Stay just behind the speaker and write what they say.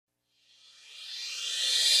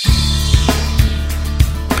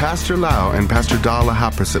Pastor Lau and Pastor Dala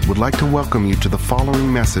Haprasit would like to welcome you to the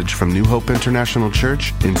following message from New Hope International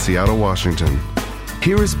Church in Seattle, Washington.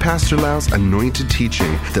 Here is Pastor Lau's anointed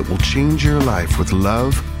teaching that will change your life with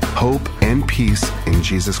love, hope, and peace in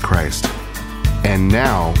Jesus Christ. And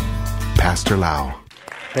now, Pastor Lau.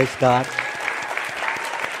 Praise God.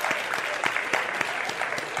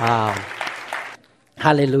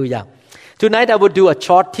 Hallelujah. Tonight I will do a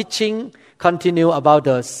short teaching, continue about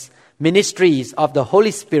the ministries of the Holy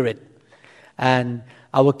Spirit. And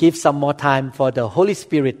I will give some more time for the Holy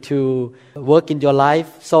Spirit to work in your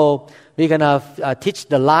life. So we're going to teach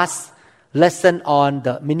the last lesson on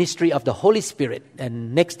the ministry of the Holy Spirit.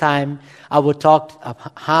 And next time I will talk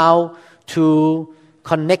about how to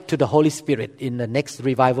connect to the Holy Spirit in the next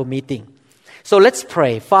revival meeting. So let's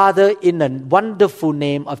pray. Father, in the wonderful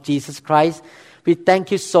name of Jesus Christ, we thank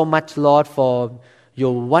you so much, Lord, for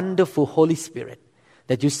your wonderful Holy Spirit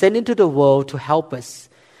that you send into the world to help us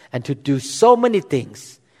and to do so many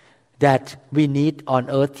things that we need on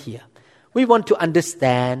earth here. We want to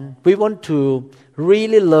understand. We want to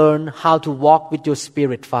really learn how to walk with your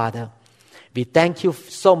Spirit, Father. We thank you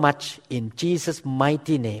so much in Jesus'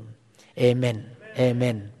 mighty name. Amen.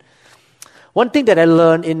 Amen. One thing that I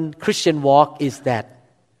learned in Christian walk is that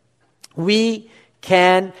we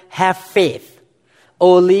can have faith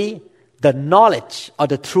only the knowledge or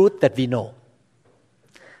the truth that we know.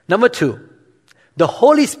 Number two, the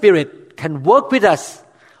Holy Spirit can work with us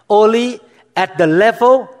only at the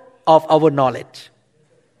level of our knowledge.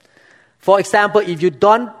 For example, if you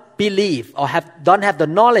don't believe or don't have the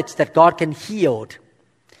knowledge that God can heal,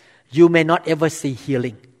 you may not ever see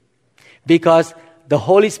healing. Because the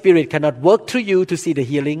Holy Spirit cannot work through you to see the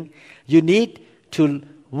healing. You need to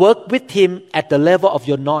work with Him at the level of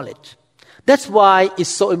your knowledge. That's why it's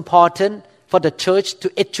so important for the church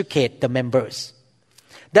to educate the members.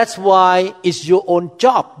 That's why it's your own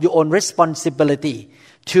job, your own responsibility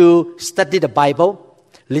to study the Bible,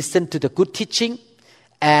 listen to the good teaching,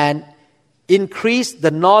 and increase the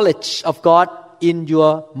knowledge of God in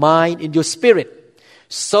your mind, in your spirit,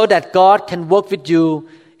 so that God can work with you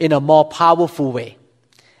in a more powerful way.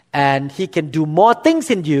 And He can do more things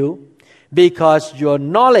in you because your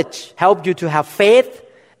knowledge helps you to have faith,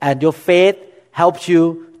 and your faith helps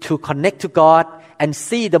you to connect to God and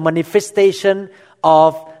see the manifestation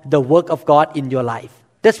of the work of God in your life.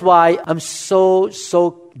 That's why I'm so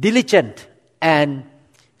diligent and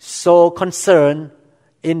so concerned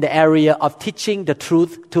in the area of teaching the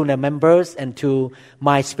truth to the members and to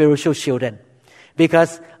my spiritual children.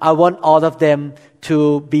 Because I want all of them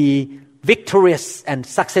to be victorious and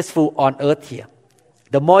successful on earth here.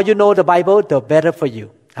 The more you know the Bible, the better for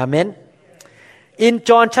you. Amen. In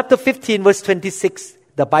John chapter 15, verse 26,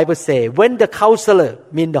 the Bible says, when the Counselor,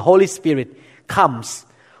 mean the Holy Spirit, comes,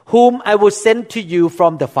 whom I will send to you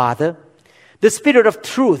from the Father, the Spirit of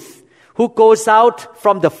truth, who goes out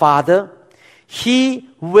from the Father, He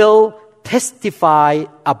will testify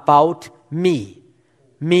about me.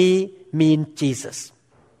 Me means Jesus.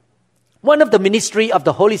 One of the ministry of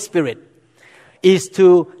the Holy Spirit is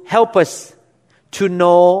to help us to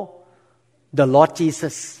know the Lord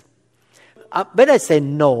Jesus. When I say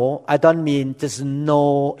know, I don't mean just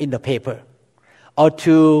know in the paper or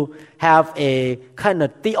to have a kind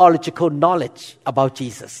of theological knowledge about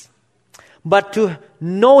Jesus, but to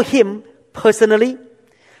know Him personally,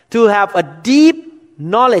 to have a deep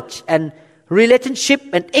knowledge and relationship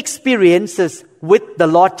and experiences with the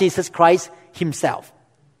Lord Jesus Christ Himself.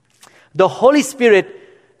 The Holy Spirit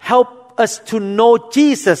helps us to know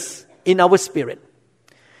Jesus in our spirit.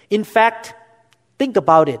 In fact, think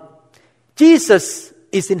about it. Jesus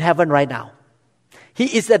is in heaven right now.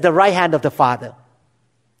 He is at the right hand of the Father.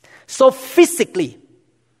 So physically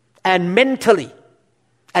and mentally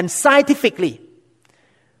and scientifically,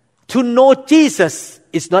 to know Jesus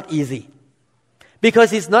is not easy.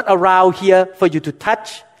 Because He's not around here for you to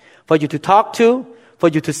touch, for you to talk to, for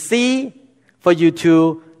you to see, for you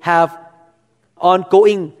to have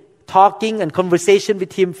ongoing talking and conversation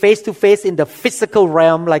with Him face to face in the physical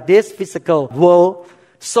realm like this, physical world.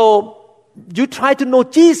 So you try to know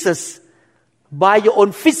Jesus by your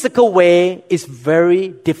own physical way is very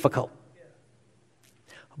difficult.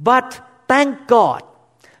 But thank God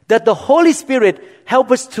that the Holy Spirit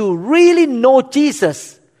helps us to really know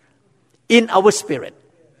Jesus in our spirit.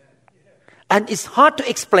 And it's hard to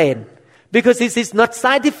explain because this is not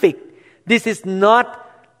scientific. This is not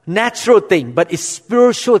natural thing, but it's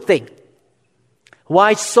spiritual thing.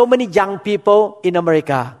 Why so many young people in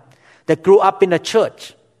America that grew up in a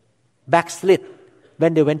church backslid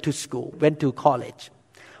when they went to school, went to college?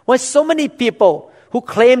 Why so many people who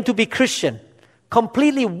claim to be Christian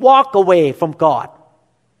completely walk away from God?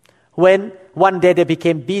 when one day they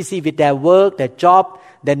became busy with their work, their job,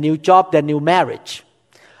 their new marriage.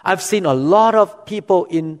 I've seen a lot of people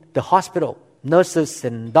in the hospital, nurses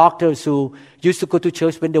and doctors who used to go to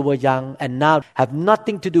church when they were young and now have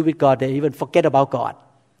nothing to do with God. They even forget about God.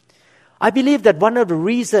 I believe that one of the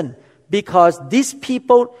reasons because these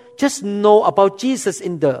people just know about Jesus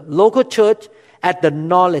in the local church at the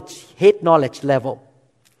head knowledge level.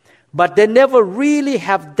 But they never really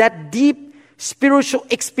have that deep spiritual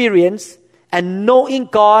experience and knowing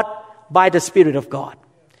God by the Spirit of God.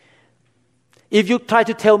 If you try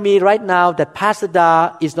to tell me right now that Pastor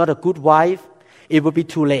Da is not a good wife, it will be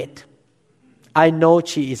too late. I know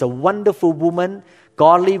she is a wonderful woman,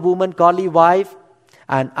 godly wife,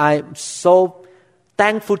 and I'm so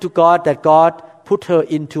thankful to God that God put her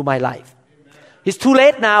into my life. It's too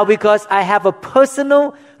late now because I have a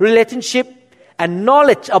personal relationship and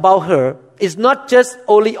knowledge about her. It's not just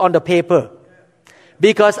only on the paper.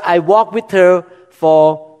 Because I walked with her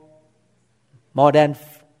for more than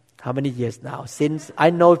how many years now? Since I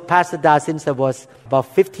know Pastor Da since I was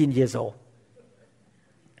about 15 years old.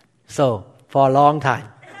 So, for a long time.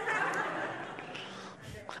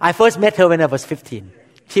 I first met her when I was 15.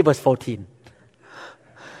 She was 14.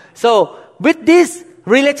 So, with this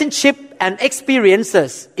relationship and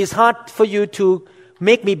experiences, it's hard for you to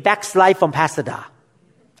make me backslide from Pastor Da.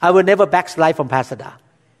 I will never backslide from Pastor Da.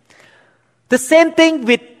 The same thing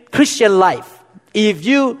with Christian life. If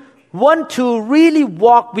you want to really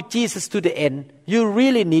walk with Jesus to the end, you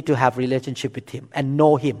really need to have a relationship with Him and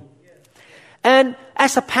know Him. And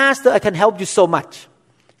as a pastor, I can help you so much.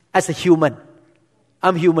 As a human,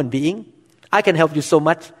 I'm a human being. I can help you so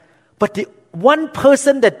much. But the one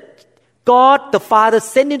person that God the Father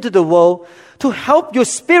sent into the world to help your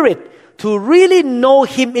spirit to really know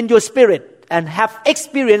Him in your spirit and have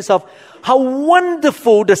experience of how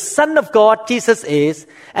wonderful the Son of God Jesus is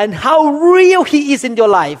and how real He is in your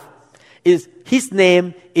life, is His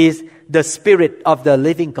name is the Spirit of the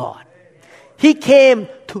living God. He came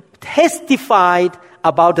to testify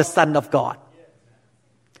about the Son of God.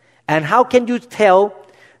 And how can you tell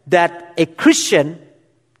that a Christian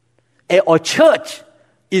or church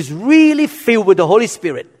is really filled with the Holy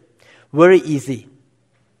Spirit? Very easy.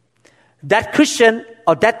 That Christian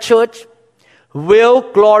or that church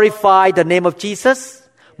will glorify the name of Jesus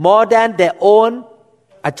more than their own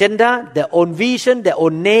agenda, their own vision, their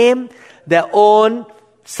own name, their own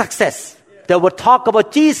success. They will talk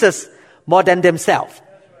about Jesus more than themselves.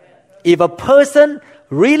 If a person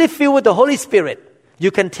really filled with the Holy Spirit,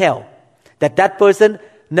 you can tell that that person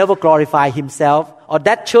never glorify himself or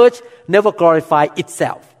that church never glorify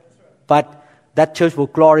itself. But that church will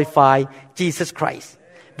glorify Jesus Christ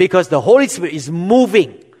because the Holy Spirit is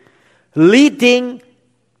moving, leading,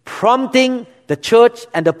 prompting the church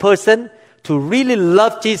and the person to really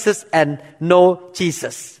love Jesus and know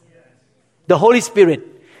Jesus. The Holy Spirit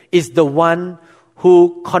is the one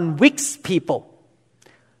who convicts people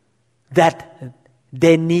that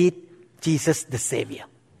they need Jesus the Savior.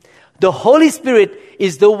 The Holy Spirit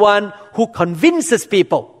is the one who convinces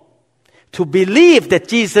people to believe that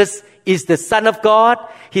Jesus is the Son of God,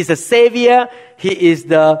 He's the Savior, He is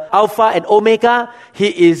the Alpha and Omega,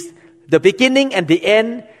 He is the beginning and the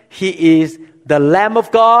end, He is the Lamb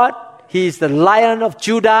of God, He is the Lion of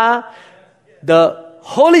Judah. The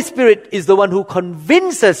Holy Spirit is the one who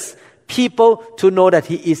convinces people to know that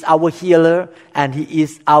He is our healer and He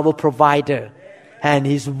is our provider and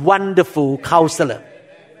He's wonderful counselor.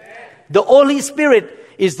 The Holy Spirit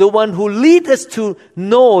is the one who leads us to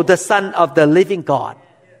know the Son of the living God.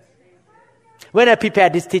 When I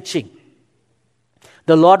prepared this teaching,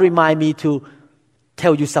 the Lord reminded me to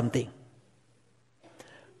tell you something.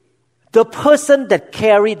 The person that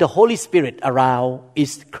carries the Holy Spirit around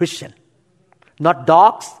is Christian. Not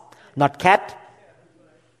dogs, not cat,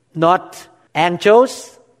 not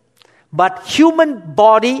angels, but human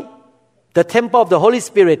body, the temple of the Holy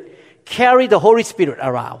Spirit, carry the Holy Spirit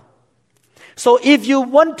around. So if you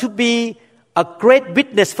want to be a great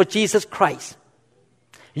witness for Jesus Christ,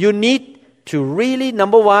 you need to really,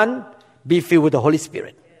 number one, be filled with the Holy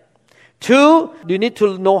Spirit. Two, you need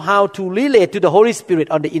to know how to relate to the Holy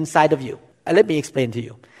Spirit on the inside of you. And let me explain to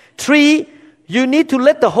you. Three, you need to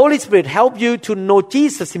let the Holy Spirit help you to know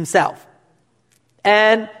Jesus Himself.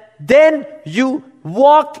 And then you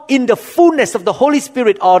walk in the fullness of the Holy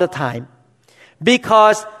Spirit all the time.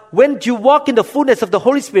 Because when you walk in the fullness of the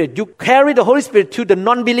Holy Spirit, you carry the Holy Spirit to the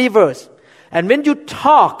non-believers. And when you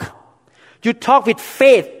talk with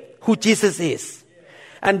faith who Jesus is.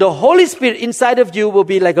 And the Holy Spirit inside of you will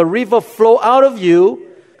be like a river flow out of you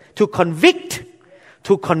to convict,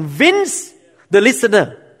 to convince the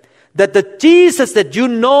listener That the Jesus that you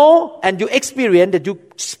know and you experience, that you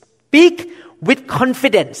speak with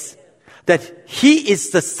confidence, that He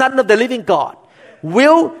is the Son of the living God,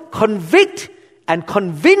 will convict and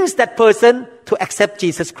convince that person to accept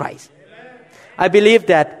Jesus Christ. I believe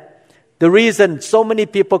that the reason so many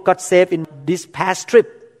people got saved in this past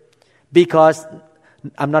trip, because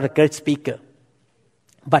I'm not a great speaker,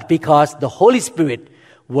 but because the Holy Spirit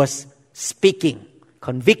was speaking,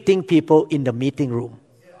 convicting people in the meeting room.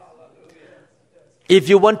 If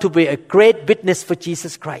you want to be a great witness for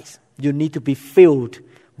Jesus Christ, you need to be filled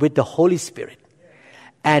with the Holy Spirit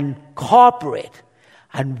and cooperate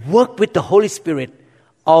and work with the Holy Spirit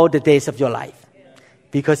all the days of your life.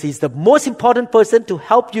 Because He's the most important person to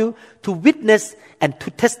help you to witness and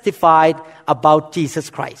to testify about Jesus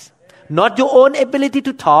Christ. Not your own ability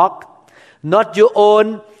to talk, not your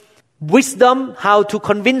own wisdom how to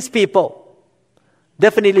convince people.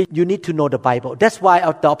 Definitely, you need to know the Bible. That's why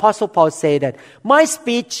the Apostle Paul said that my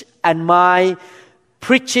speech and my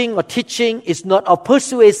preaching or teaching is not of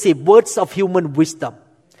persuasive words of human wisdom,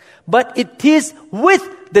 but it is with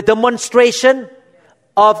the demonstration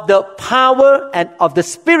of the power and of the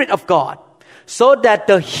Spirit of God, so that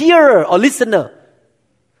the hearer or listener,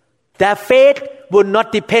 their faith will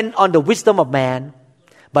not depend on the wisdom of man,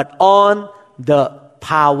 but on the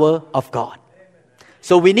power of God.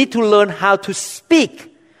 So we need to learn how to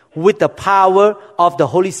speak with the power of the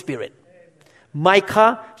Holy Spirit.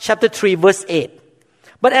 Micah chapter 3 verse 8.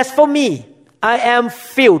 But as for me, I am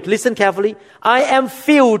filled, listen carefully, I am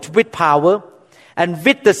filled with power and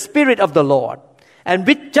with the Spirit of the Lord, and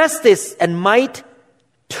with justice and might,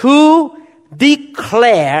 to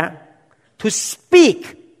declare, to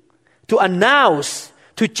speak, to announce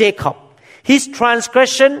to Jacob his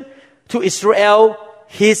transgression, to Israel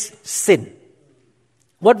his sin.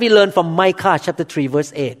 What we learn from Micah chapter 3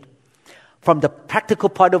 verse 8, from the practical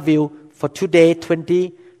point of view for today,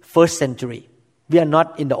 21st century. We are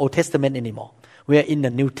not in the Old Testament anymore. We are in the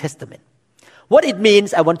New Testament. What it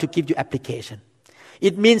means, I want to give you application.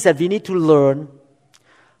 It means that we need to learn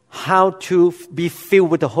how to be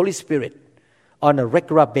filled with the Holy Spirit on a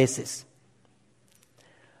regular basis.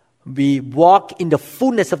 We walk in the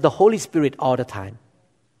fullness of the Holy Spirit all the time,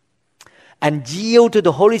 and yield to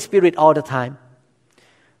the Holy Spirit all the time.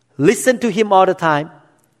 Listen to Him all the time.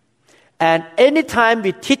 And anytime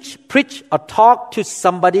we teach, preach, or talk to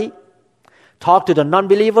somebody, talk to the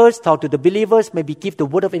non-believers, talk to the believers, maybe give the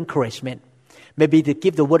word of encouragement. Maybe to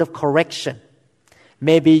give the word of correction.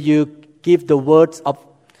 Maybe you give the words of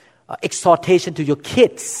exhortation to your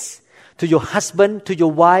kids, to your husband, to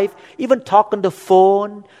your wife. Even talk on the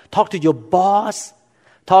phone, talk to your boss,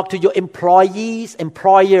 talk to your employees,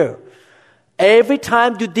 employer. Every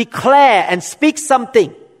time you declare and speak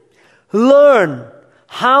something, learn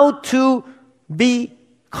how to be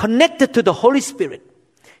connected to the Holy Spirit.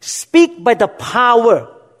 Speak by the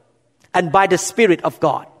power and by the Spirit of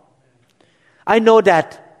God. I know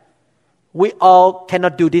that we all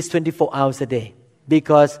cannot do this 24 hours a day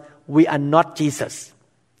because we are not Jesus.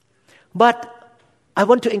 But I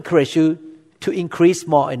want to encourage you to increase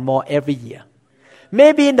more and more every year.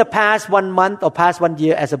 Maybe in the past 1 month or past 1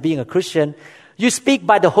 year as being a Christian, you speak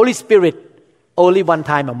by the Holy Spirit only one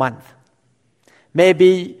time a month.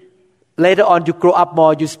 Maybe later on you grow up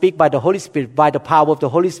more, you speak by the Holy Spirit, by the power of the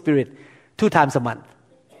Holy Spirit 2 times a month.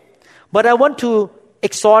 But I want to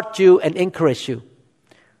exhort you and encourage you.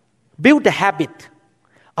 Build the habit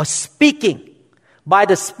of speaking by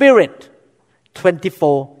the Spirit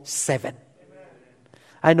 24/7.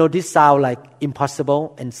 I know this sounds like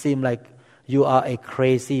impossible and seem like you are a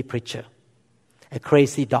crazy preacher, a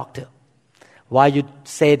crazy doctor. Why you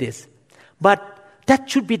say this? But that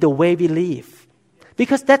should be the way we live.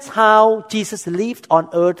 Because that's how Jesus lived on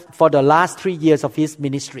earth for the last 3 years of His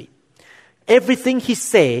ministry. Everything He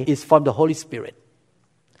said is from the Holy Spirit.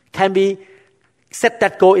 Can we set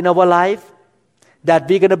that goal in our life? That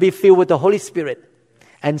we're going to be filled with the Holy Spirit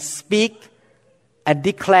and speak and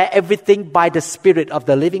declare everything by the Spirit of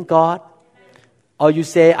the living God? Or you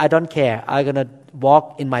say, I don't care. I'm going to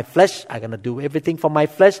walk in my flesh. I'm going to do everything for my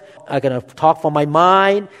flesh. I'm going to talk for my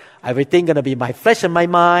mind. Everything going to be my flesh and my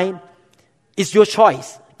mind. It's your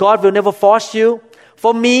choice. God will never force you.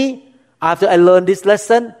 For me, after I learned this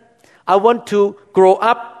lesson, I want to grow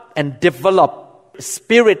up and develop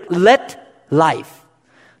Spirit-led life.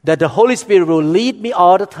 That the Holy Spirit will lead me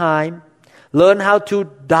all the time. Learn how to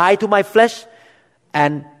die to my flesh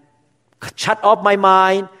and shut off my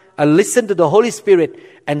mind and listen to the Holy Spirit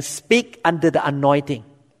and speak under the anointing.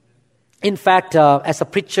 In fact, as a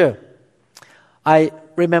preacher, I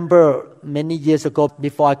remember many years ago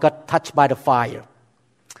before I got touched by the fire,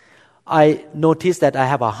 I noticed that I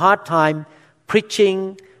have a hard time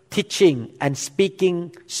preaching, teaching, and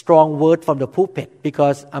speaking strong word from the pulpit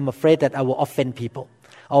because I'm afraid that I will offend people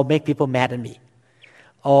or make people mad at me.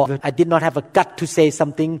 Or I did not have a gut to say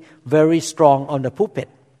something very strong on the pulpit.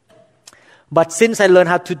 But since I learned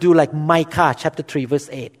how to do like Micah chapter 3 verse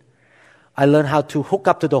 8, I learned how to hook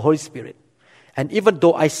up to the Holy Spirit. And even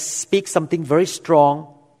though I speak something very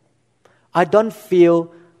strong, I don't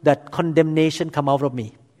feel that condemnation come out of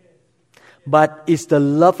me. But it's the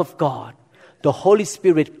love of God. The Holy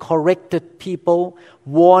Spirit corrected people,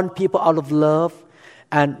 warned people out of love.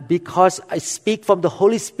 And because I speak from the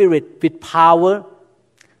Holy Spirit with power,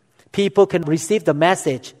 people can receive the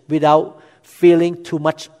message without feeling too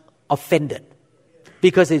much offended.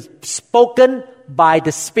 Because it's spoken by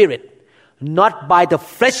the Spirit, not by the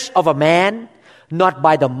flesh of a man, not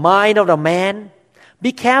by the mind of a man.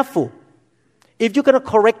 Be careful. If you're going to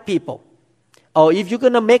correct people, or if you're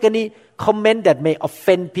going to make any comment that may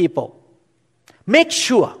offend people, make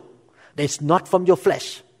sure that it's not from your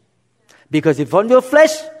flesh. Because if from your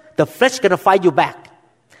flesh, the flesh is going to fight you back.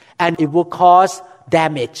 And it will cause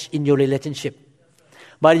damage in your relationship.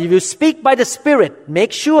 But if you speak by the Spirit,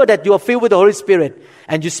 make sure that you are filled with the Holy Spirit.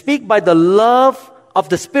 And you speak by the love of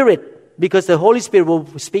the Spirit. Because the Holy Spirit will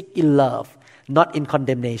speak in love, not in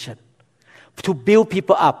condemnation. To build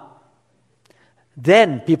people up.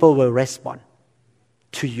 Then people will respond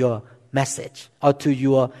to your message or to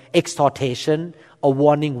your exhortation or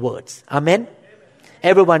warning words. Amen?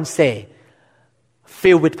 Everyone say,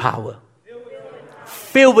 filled with power.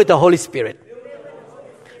 Filled with the Holy Spirit.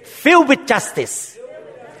 Filled with justice.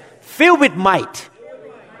 Filled with might.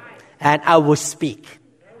 And I will speak.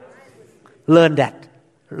 Learn that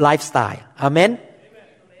lifestyle. Amen?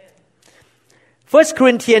 1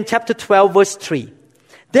 Corinthians chapter 12 verse 3.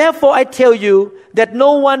 Therefore I tell you that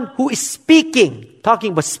no one who is speaking,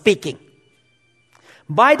 talking about speaking,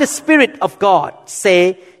 by the Spirit of God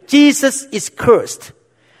say, Jesus is cursed.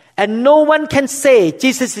 And no one can say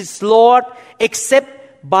Jesus is Lord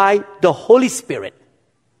except by the Holy Spirit.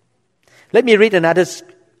 Let me read another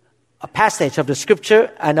passage of the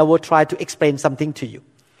scripture and I will try to explain something to you.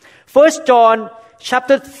 1 John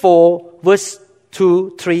chapter 4 verse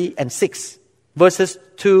 2, 3 and 6. Verses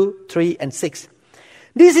 2, 3 and 6.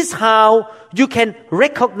 This is how you can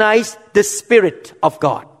recognize the Spirit of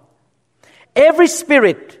God. Every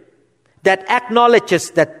spirit that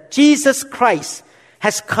acknowledges that Jesus Christ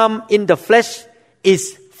has come in the flesh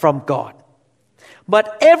is from God.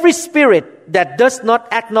 But every spirit that does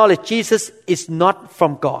not acknowledge Jesus is not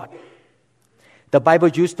from God. The Bible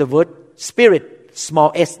used the word spirit,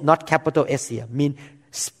 small s, not capital S here, mean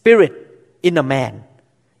spirit in a man,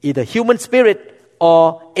 either human spirit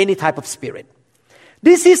or any type of spirit.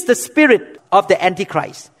 This is the spirit of the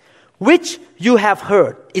Antichrist, which you have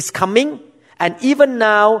heard is coming and even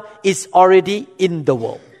now is already in the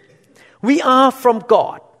world. We are from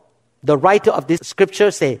God. The writer of this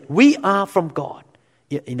scripture say, we are from God.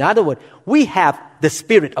 In other words, we have the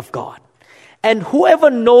Spirit of God. And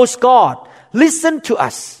whoever knows God, listen to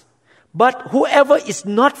us. But whoever is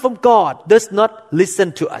not from God does not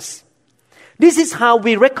listen to us. This is how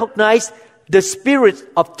we recognize the spirit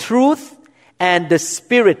of truth and the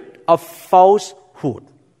spirit of falsehood.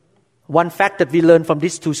 One fact that we learn from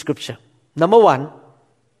these two scriptures. Number one,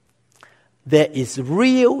 there is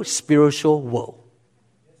real spiritual world.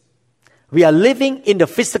 We are living in the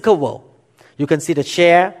physical world. You can see the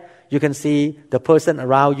chair, you can see the person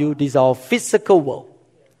around you. These are all physical world.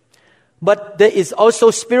 But there is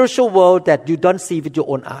also spiritual world that you don't see with your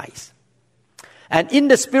own eyes. And in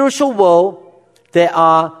the spiritual world, there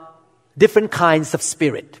are different kinds of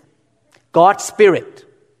spirit. God's Spirit,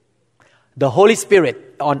 the Holy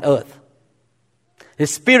Spirit on earth, the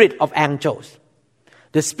spirit of angels,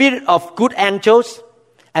 the spirit of good angels,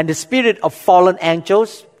 and the spirit of fallen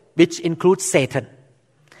angels, which includes Satan,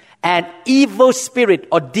 and evil spirit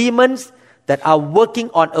or demons that are working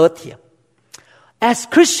on earth here. As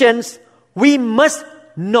Christians, we must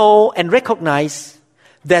know and recognize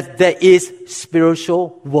that there is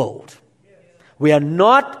spiritual world. We are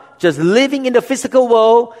not just living in the physical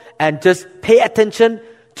world and just pay attention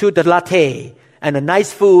to the latte and a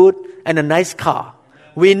nice food and a nice car.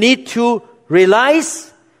 We need to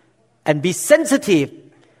realize and be sensitive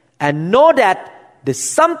and know that there's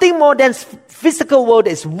something more than physical world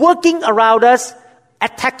that is working around us,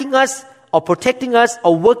 attacking us or protecting us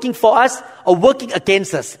or working for us or working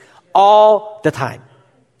against us all the time.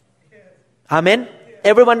 Amen?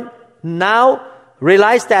 Everyone now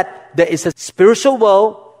realize that there is a spiritual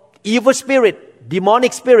world, evil spirit,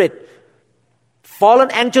 demonic spirit,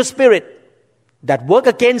 fallen angel spirit that work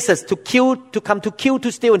against us to kill, to come to kill,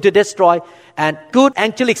 to steal, and to destroy, and good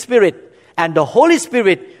angelic spirit, and the Holy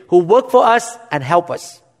Spirit who work for us and help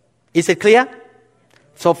us. Is it clear?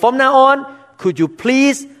 So from now on, could you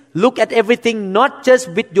please look at everything not just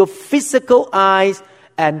with your physical eyes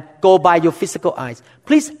and go by your physical eyes.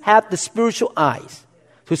 Please have the spiritual eyes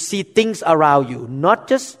to see things around you, not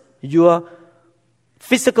just your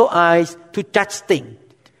physical eyes to judge things.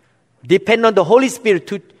 Depend on the Holy Spirit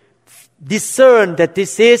to discern that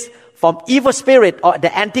this is from evil spirit or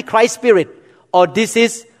the Antichrist spirit, or this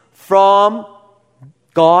is from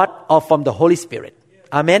God or from the Holy Spirit.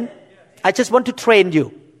 Amen? I just want to train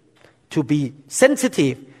you to be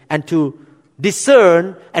sensitive and to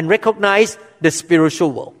discern and recognize the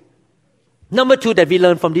spiritual world. Number two that we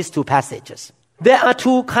learn from these two passages. There are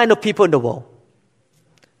two kinds of people in the world.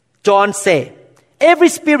 John said, every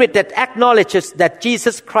spirit that acknowledges that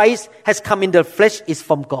Jesus Christ has come in the flesh is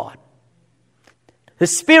from God. The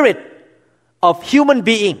spirit of human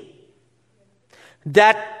being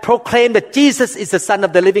that proclaim that Jesus is the Son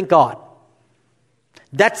of the living God,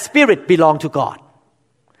 that spirit belongs to God.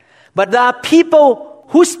 But there are people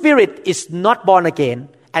whose spirit is not born again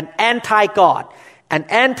and anti-God and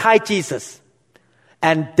anti-Jesus.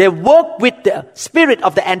 And they work with the spirit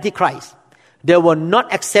of the Antichrist. They will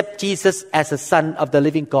not accept Jesus as the Son of the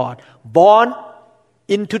living God, born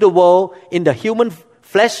into the world in the human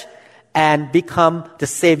flesh and become the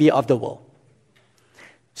Savior of the world.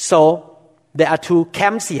 So there are two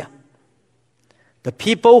camps here. The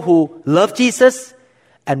people who love Jesus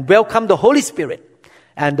and welcome the Holy Spirit.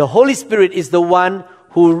 And the Holy Spirit is the one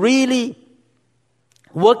who really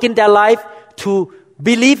work in their life to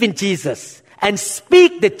believe in Jesus and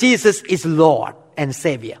speak that Jesus is Lord and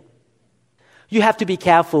Savior. You have to be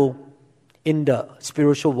careful in the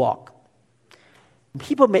spiritual walk.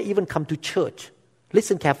 People may even come to church.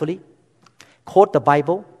 Listen carefully. Quote the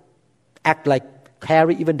Bible. Act like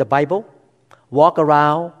carry even the Bible. Walk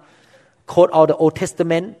around. Quote all the Old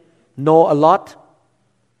Testament. Know a lot.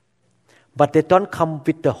 But they don't come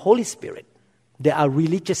with the Holy Spirit. They are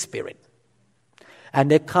religious spirit. And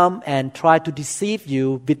they come and try to deceive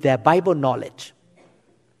you with their Bible knowledge.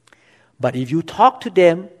 But if you talk to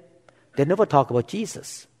them, they never talk about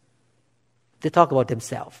Jesus. They talk about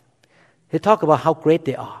themselves. They talk about how great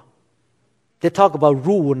they are. They talk about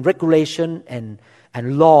rule and regulation and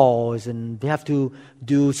laws, and they have to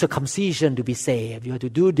do circumcision to be saved. You have to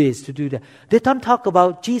do this, to do that. They don't talk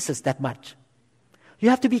about Jesus that much. You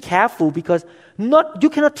have to be careful because you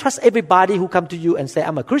cannot trust everybody who come to you and say,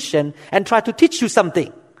 I'm a Christian, and try to teach you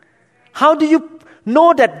something. How do you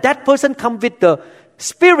know that that person come with the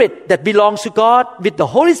Spirit that belongs to God, with the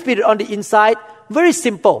Holy Spirit on the inside? Very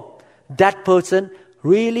simple. That person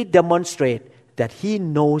really demonstrate that he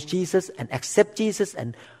knows Jesus and accept Jesus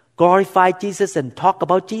and glorify Jesus and talk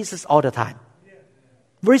about Jesus all the time.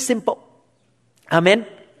 Very simple. Amen.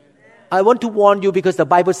 I want to warn you because the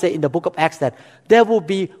Bible says in the book of Acts that there will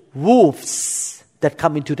be wolves that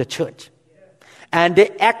come into the church. And they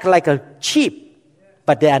act like a sheep,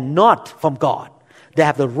 but they are not from God. They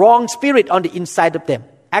have the wrong spirit on the inside of them.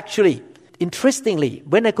 Actually, interestingly,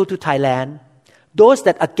 when I go to Thailand, those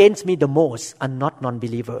that against me the most are not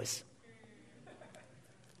non-believers.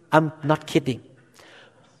 I'm not kidding.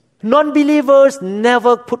 Non-believers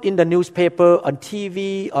never put in the newspaper, on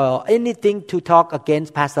TV, or anything to talk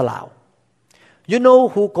against Pastor Lau. You know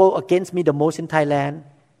who go against me the most in Thailand?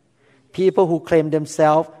 People who claim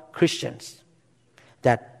themselves Christians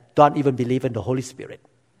that don't even believe in the Holy Spirit.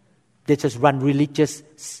 They just run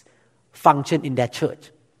religious function in their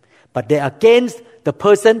church. But they're against the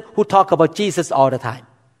person who talk about Jesus all the time.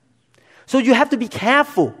 So you have to be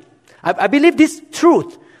careful. I believe this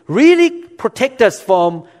truth really protects us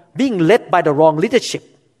from being led by the wrong leadership.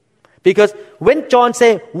 Because when John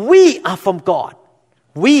said, we are from God,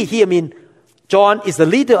 we here mean John is the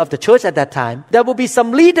leader of the church at that time. There will be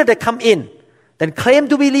some leader that come in, then claim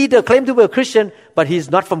to be leader, claim to be a Christian, but he is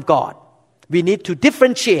not from God. We need to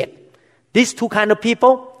differentiate these two kind of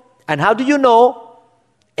people. And how do you know?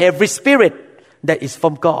 Every spirit that is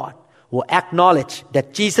from God will acknowledge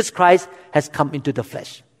that Jesus Christ has come into the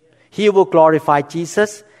flesh. He will glorify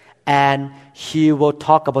Jesus and he will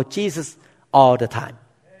talk about Jesus all the time.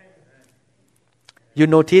 You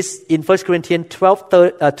notice in 1 Corinthians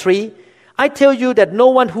 12:3, I tell you that no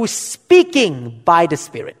one who is speaking by the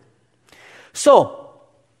Spirit. So,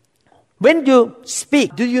 when you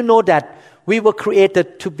speak, do you know that we were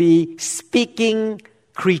created to be speaking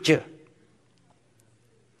creature?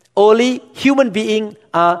 Only human beings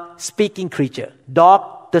are speaking creature.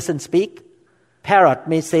 Dog doesn't speak. Parrot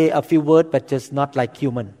may say a few words, but just not like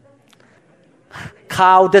human.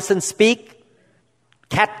 Cow doesn't speak.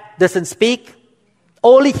 Cat doesn't speak.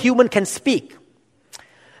 Only human can speak.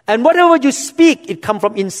 And whatever you speak, it comes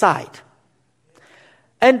from inside.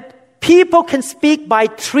 And people can speak by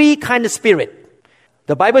three kinds of spirit.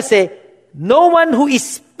 The Bible says, no one who is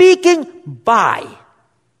speaking by.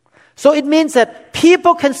 So it means that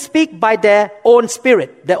people can speak by their own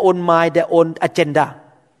spirit, their own mind, their own agenda.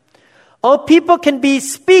 Or people can be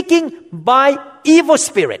speaking by evil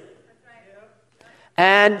spirit.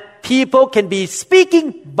 And people can be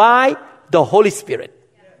speaking by the Holy Spirit.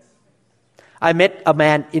 I met a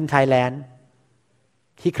man in Thailand.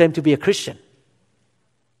 He claimed to be a Christian.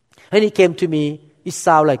 And he came to me. It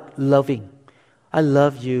sounded like loving. I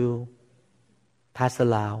love you, Pastor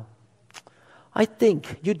Lau. I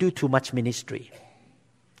think you do too much ministry.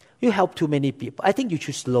 You help too many people. I think you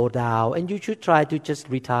should slow down and you should try to just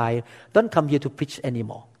retire. Don't come here to preach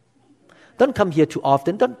anymore. Don't come here too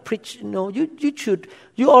often. Don't preach. You should.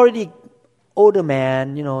 You already older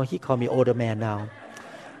man. He called me older man now.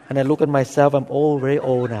 And I look at myself. I'm old, very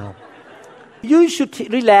old now. You should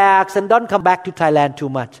relax and don't come back to Thailand too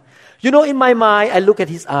much. In my mind, I look at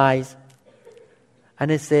his eyes.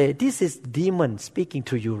 And I say, this is demon speaking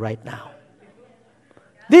to you right now.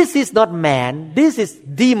 This is not man. This is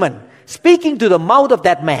demon speaking to the mouth of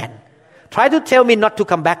that man. Try to tell me not to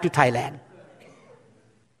come back to Thailand.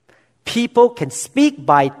 People can speak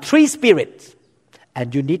by three spirits.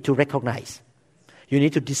 And you need to recognize. You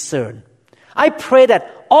need to discern. I pray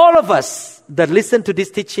that all of us that listen to this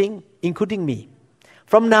teaching, including me,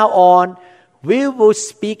 from now on, we will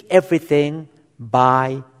speak everything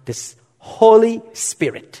by this Holy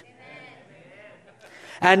Spirit.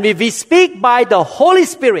 And if we speak by the Holy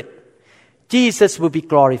Spirit, Jesus will be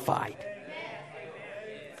glorified.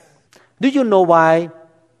 Do you know why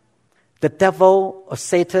the devil or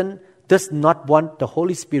Satan does not want the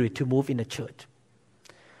Holy Spirit to move in the church?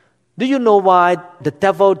 Do you know why the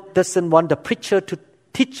devil doesn't want the preacher to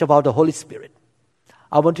teach about the Holy Spirit?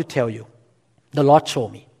 I want to tell you. The Lord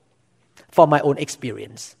showed me from my own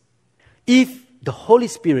experience. If the Holy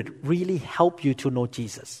Spirit really help you to know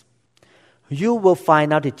Jesus, you will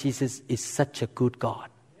find out that Jesus is such a good God.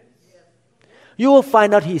 You will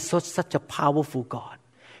find out He is such a powerful God.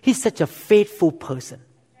 He's such a faithful person.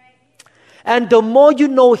 And the more you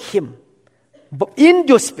know Him in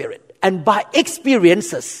your spirit and by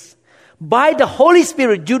experiences, by the Holy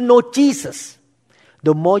Spirit, you know Jesus.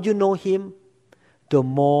 The more you know Him, the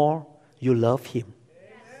more you love Him.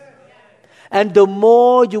 And the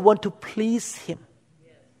more you want to please Him.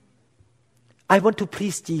 I want to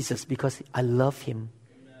please Jesus because I love Him.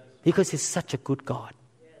 Because He's such a good God.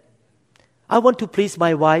 I want to please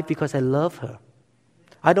my wife because I love her.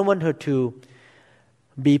 I don't want her to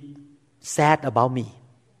be sad about me.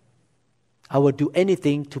 I will do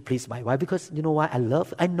anything to please my wife because you know why?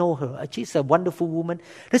 I know her. She's a wonderful woman.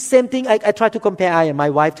 The same thing, I try to compare I and my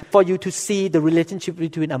wife for you to see the relationship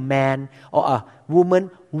between a man or a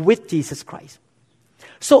woman with Jesus Christ.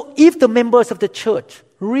 So if the members of the church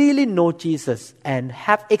really know Jesus and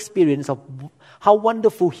have experience of how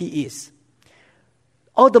wonderful He is,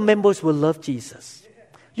 all the members will love Jesus.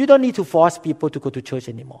 You don't need to force people to go to church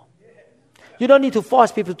anymore. You don't need to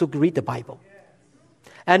force people to read the Bible.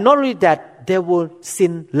 And not only that, they will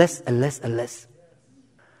sin less and less and less.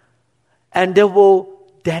 And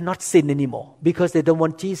they're not sin anymore because they don't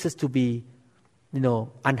want Jesus to be,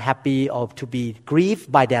 unhappy or to be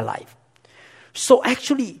grieved by their life. So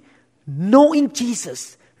actually, knowing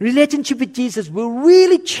Jesus, relationship with Jesus will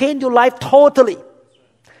really change your life totally.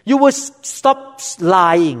 You will stop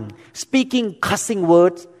lying, speaking cussing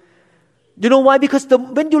words. You know why? Because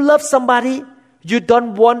when you love somebody, you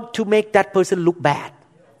don't want to make that person look bad.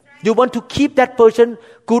 You want to keep that person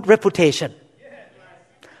good reputation.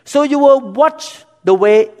 So you will watch the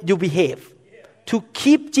way you behave to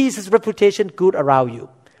keep Jesus' reputation good around you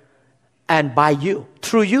and by you,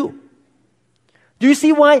 through you. Do you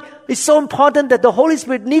see why it's so important that the Holy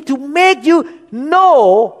Spirit need to make you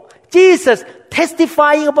know Jesus,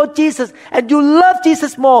 testifying about Jesus, and you love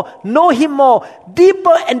Jesus more, know Him more,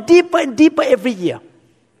 deeper and deeper and deeper every year.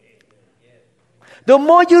 The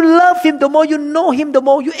more you love Him, the more you know Him, the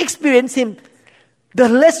more you experience Him, the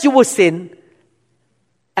less you will sin,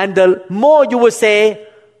 and the more you will say,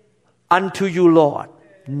 unto you, Lord.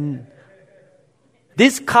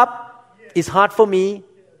 This cup is hard for me,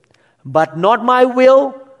 but not my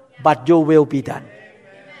will, but your will be done.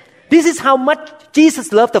 This is how much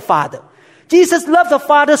Jesus loved the Father. Jesus loved the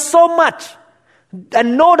Father so much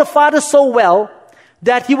and know the Father so well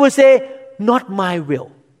that He will say, not my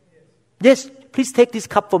will. Yes, please take this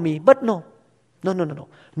cup for me. But no.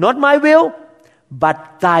 Not my will,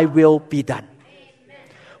 but thy will be done.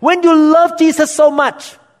 When you love Jesus so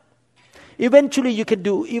much, eventually you can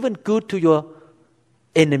do even good to your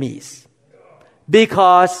enemies.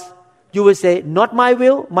 Because you will say, not my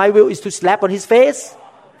will is to slap on his face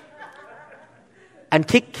and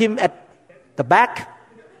kick him at the back.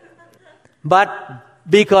 But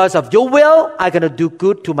because of your will, I'm going to do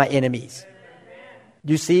good to my enemies.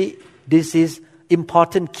 You see, this is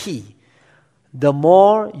important key. The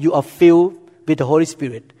more you are filled with the Holy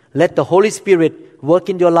Spirit, let the Holy Spirit work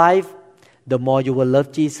in your life, the more you will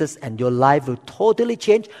love Jesus and your life will totally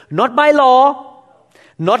change. Not by law,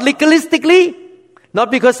 not legalistically, not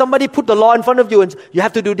because somebody put the law in front of you and you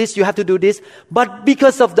have to do this, you have to do this, but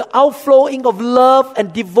because of the outflowing of love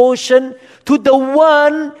and devotion to the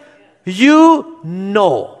one you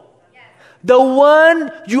know, the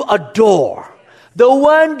one you adore, the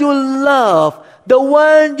one you love, the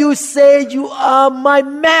one you say, you are my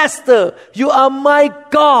master, you are my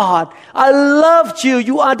God, I loved you,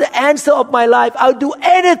 you are the answer of my life, I'll do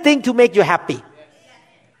anything to make you happy.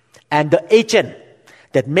 And the agent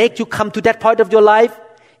that make you come to that point of your life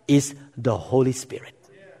is the Holy Spirit.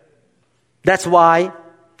 That's why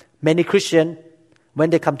many Christians, when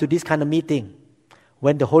they come to this kind of meeting,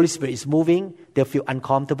 when the Holy Spirit is moving, they feel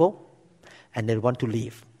uncomfortable and they want to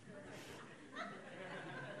leave.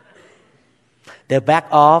 They back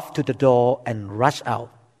off to the door and rush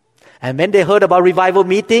out. And when they heard about revival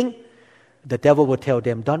meeting, the devil will tell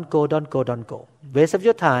them, don't go. Waste of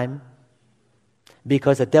your time.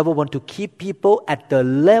 Because the devil wants to keep people at the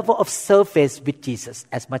level of surface with Jesus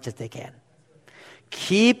as much as they can.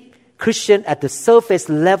 Keep Christian at the surface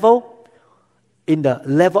level, in the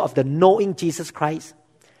level of the knowing Jesus Christ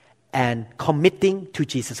and committing to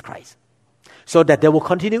Jesus Christ. So that they will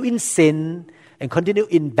continue in sin and continue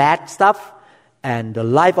in bad stuff and the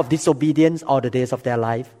life of disobedience all the days of their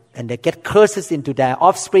life. And they get curses into their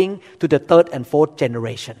offspring to the third and fourth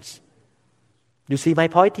generations. You see my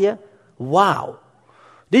point here? Wow.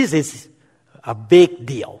 This is a big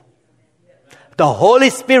deal. The Holy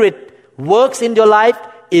Spirit works in your life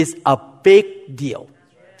is a big deal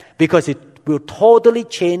because it will totally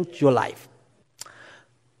change your life.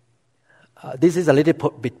 This is a little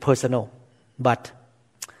bit personal, but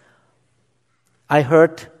I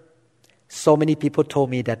heard so many people told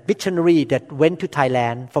me that missionaries that went to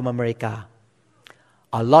Thailand from America,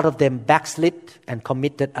 a lot of them backslid and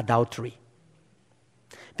committed adultery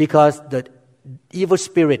because the evil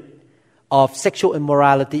spirit of sexual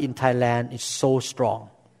immorality in Thailand is so strong.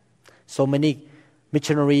 So many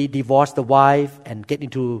missionaries divorce the wife and get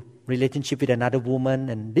into relationship with another woman,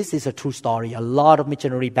 and this is a true story. A lot of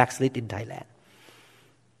missionaries backslid in Thailand.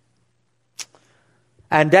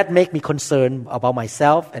 And that makes me concerned about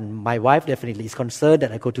myself, and my wife definitely is concerned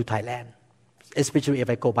that I go to Thailand, especially if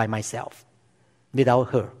I go by myself,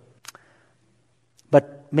 without her.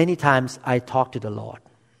 But many times I talk to the Lord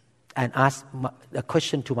and ask a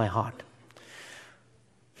question to my heart.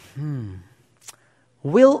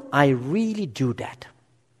 Will I really do that?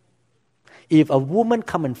 If a woman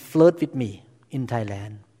come and flirt with me in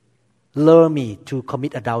Thailand, lure me to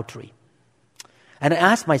commit adultery, and I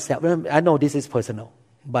ask myself, I know this is personal,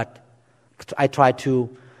 but I try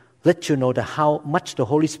to let you know how much the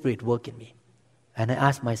Holy Spirit works in me. And I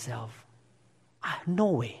ask myself, no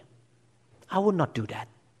way, I would not do that.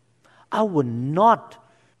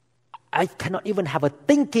 I cannot even have a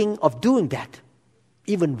thinking of doing that,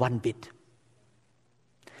 even one bit.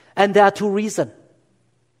 And there are two reasons.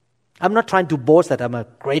 I'm not trying to boast that I'm a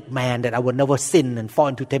great man, that I will never sin and fall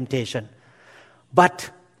into temptation. But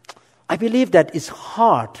I believe that it's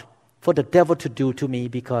hard for the devil to do to me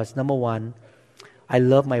because, number one, I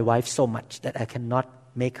love my wife so much that I cannot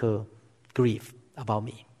make her grieve about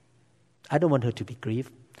me. I don't want her to be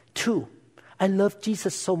grieved. Two, I love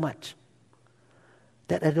Jesus so much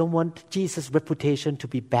that I don't want Jesus' reputation to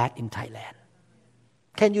be bad in Thailand.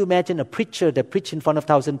 Can you imagine a preacher that preaches in front of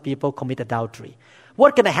 1,000 people commit adultery?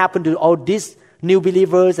 What's going to happen to all these new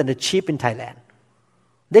believers and the sheep in Thailand?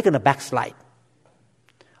 They're going to backslide.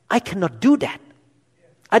 I cannot do that.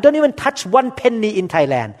 I don't even touch one penny in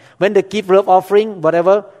Thailand. When they give love offering,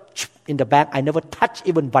 whatever, in the back, I never touch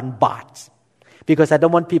even 1 baht. Because I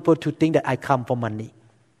don't want people to think that I come for money.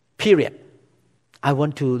 Period. I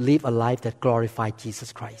want to live a life that glorifies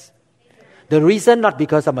Jesus Christ. The reason not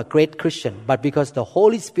because I'm a great Christian, but because the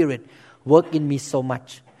Holy Spirit worked in me so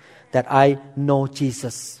much that I know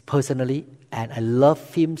Jesus personally and I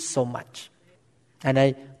love Him so much. And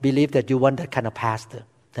I believe that you want that kind of pastor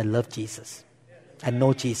that loves Jesus and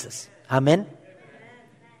know Jesus. Amen?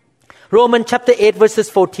 Romans chapter 8 verses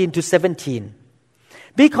 14 to 17.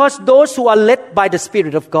 Because those who are led by the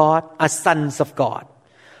Spirit of God are sons of God.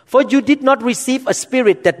 For you did not receive a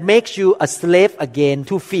spirit that makes you a slave again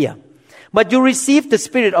to fear, but you received the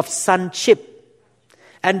spirit of sonship.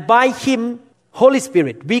 And by Him, Holy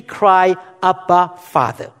Spirit, we cry, Abba,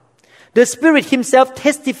 Father. The Spirit Himself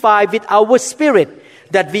testifies with our spirit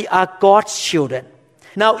that we are God's children.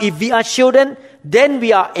 Now, if we are children, then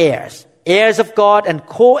we are heirs, heirs of God and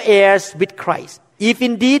co-heirs with Christ. If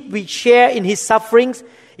indeed we share in His sufferings,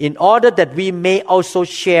 in order that we may also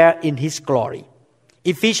share in His glory.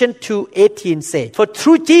 Ephesians 2:18 says,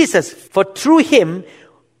 For through Him,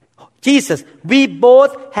 Jesus, we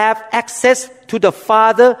both have access to the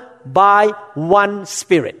Father by one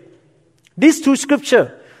Spirit. These two scriptures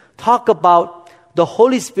talk about the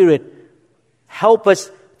Holy Spirit help us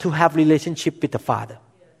to have relationship with the Father.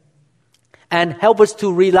 And help us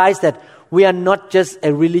to realize that we are not just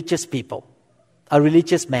a religious people, a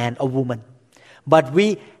religious man or woman, but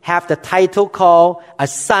we have the title called a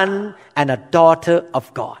son and a daughter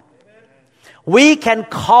of God. We can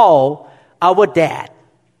call our dad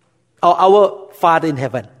or our Father in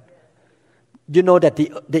heaven. You know that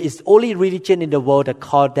there is only religion in the world that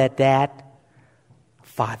call their dad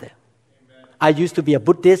Father. I used to be a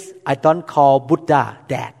Buddhist. I don't call Buddha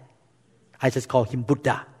dad. I just call him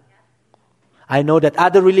Buddha. I know that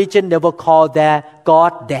other religion never call their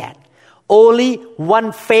God dad. Only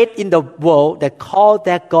one faith in the world that call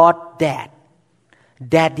their God dad.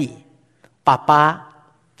 Daddy, Papa,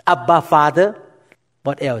 Abba, Father.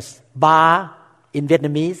 What else? Ba in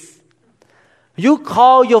Vietnamese. You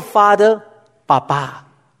call your father Papa,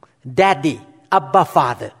 Daddy, Abba,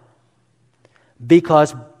 Father.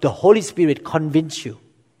 Because the Holy Spirit convinced you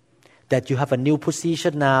that you have a new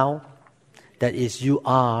position now. That is, you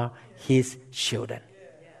are His children.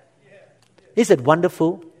 Is it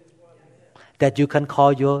wonderful that you can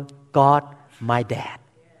call your God my dad?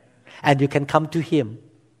 And you can come to Him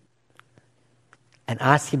and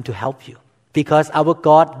ask Him to help you. Because our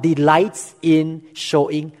God delights in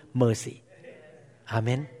showing mercy.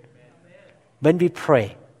 Amen. When we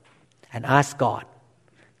pray and ask God,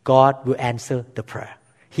 God will answer the prayer.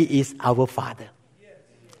 He is our Father.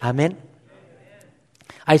 Amen.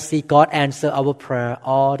 I see God answer our prayer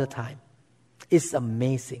all the time. It's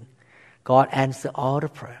amazing. God answers all the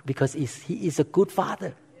prayer because He is a good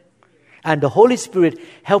Father. And the Holy Spirit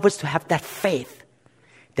helps us to have that faith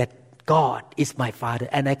that God is my Father.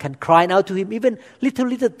 And I can cry out to Him even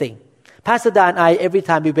little thing. Pastor Dan and I, every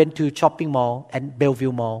time we went to shopping mall and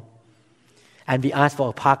Bellevue Mall, and we asked for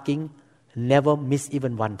a parking, never miss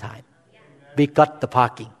even one time. We got the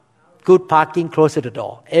parking. Good parking close to the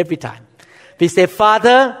door every time. We say,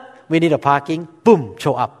 Father, we need a parking. Boom,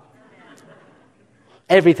 show up.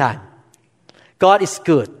 Every time. God is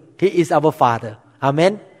good. He is our Father.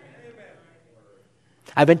 Amen.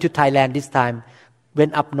 I went to Thailand this time.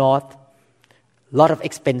 Went up north. Lot of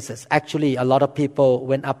expenses. Actually, a lot of people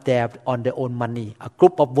went up there on their own money. A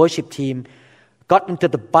group of worship team got into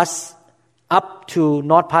the bus up to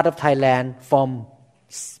north part of Thailand from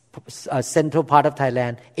central part of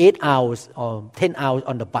Thailand, 8 hours or 10 hours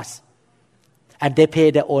on the bus. And they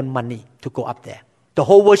pay their own money to go up there. The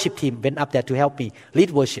whole worship team went up there to help me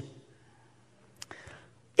lead worship.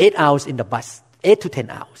 8 hours in the bus, 8 to 10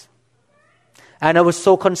 hours. And I was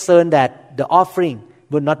so concerned that the offering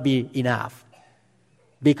would not be enough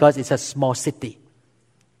because it's a small city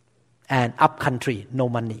and up country, no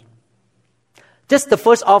money. Just the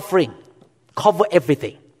first offering cover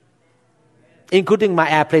everything, including my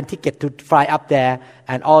airplane ticket to fly up there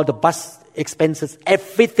and all the bus expenses,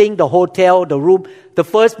 everything, the hotel, the room. The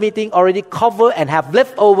first meeting already covered and have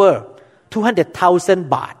left over 200,000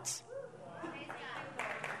 baht.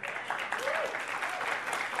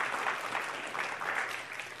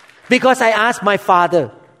 Because I asked my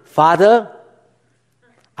Father,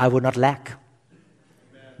 I will not lack.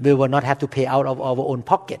 We will not have to pay out of our own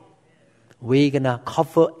pocket. We're going to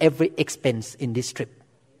cover every expense in this trip.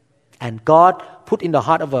 And God put in the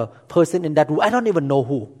heart of a person in that room, I don't even know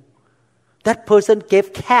who. That person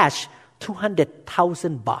gave cash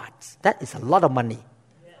 200,000 baht. That is a lot of money.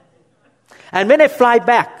 And when I fly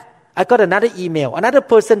back, I got another email. Another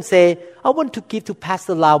person say, I want to give to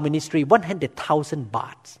Pastor Lau Ministry 100,000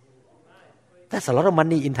 baht. That's a lot of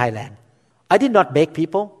money in Thailand. I did not beg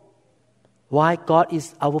people. Why? God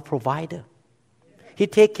is our provider. He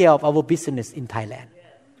take care of our business in Thailand.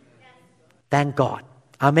 Thank God.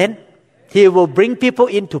 Amen. He will bring people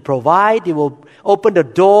in to provide. He will open the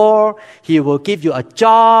door. He will give you a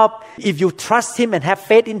job. If you trust Him and have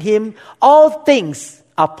faith in Him, all things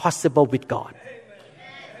are possible with God.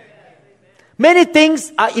 Many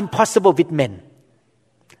things are impossible with men.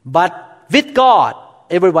 But with God,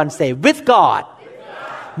 everyone say, with God,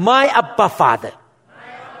 my Abba Father,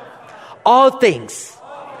 all things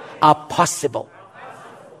are possible.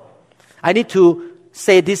 I need to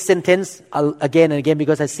say this sentence again and again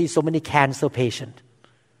because I see so many cancer patients.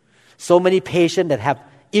 So many patients that have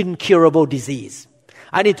incurable disease.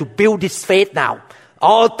 I need to build this faith now.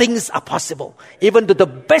 All things are possible. Even though the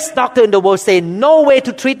best doctor in the world say no way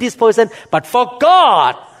to treat this person, but for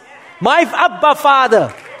God, my Abba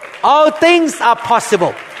Father, all things are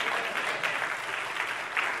possible.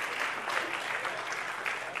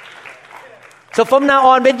 So from now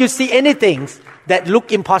on, when you see anything that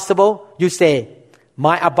look impossible, you say,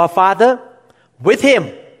 my Abba Father, with Him,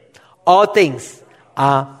 all things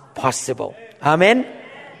are possible. Amen.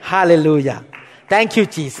 Hallelujah. Thank you,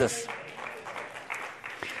 Jesus.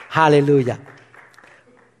 Hallelujah.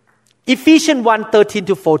 Ephesians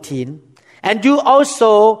 1:13-14. And you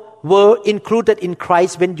also were included in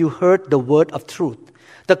Christ when you heard the word of truth,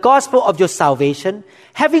 the gospel of your salvation.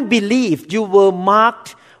 Having believed, you were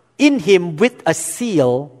marked in Him with a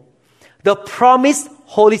seal, the promised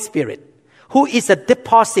Holy Spirit, who is a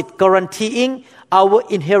deposit guaranteeing our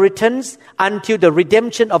inheritance until the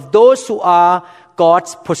redemption of those who are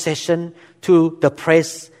God's possession to the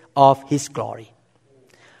praise of His glory.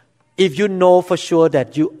 If you know for sure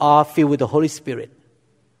that you are filled with the Holy Spirit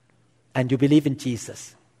and you believe in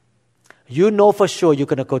Jesus, you know for sure you're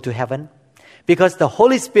going to go to heaven because the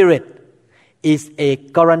Holy Spirit is a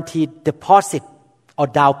guaranteed deposit or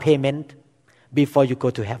down payment before you go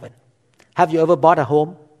to heaven. Have you ever bought a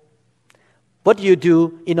home? What do you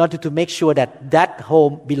do in order to make sure that that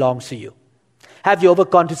home belongs to you? Have you ever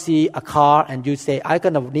gone to see a car and you say, I'm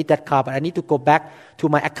going to need that car, but I need to go back to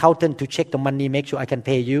my accountant to check the money, make sure I can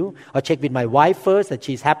pay you, or check with my wife first that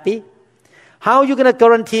she's happy? How are you going to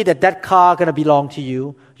guarantee that that car is going to belong to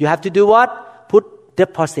you? You have to do what? Put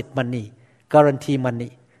deposit money, guarantee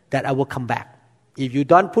money, that I will come back. If you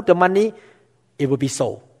don't put the money, it will be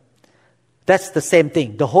sold. That's the same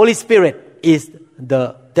thing. The Holy Spirit is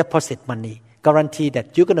the deposit money, guarantee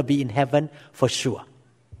that you're going to be in heaven for sure.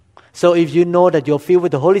 So if you know that you're filled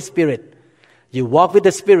with the Holy Spirit, you walk with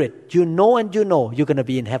the Spirit, you know you're going to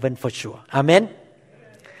be in heaven for sure. Amen?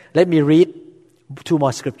 Let me read two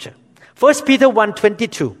more scripture. 1 Peter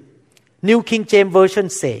 1:22, New King James Version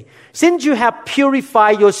say, since you have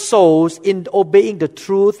purified your souls in obeying the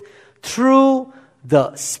truth through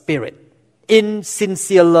the Spirit, in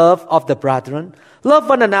sincere love of the brethren, love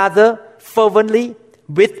one another fervently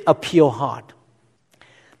with a pure heart.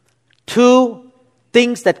 Two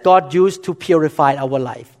things that God used to purify our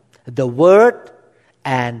life: the Word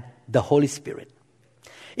and the Holy Spirit.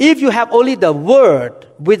 If you have only the Word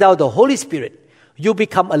without the Holy Spirit, you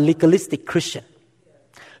become a legalistic Christian.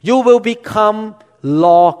 You will become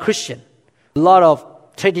law Christian. A lot of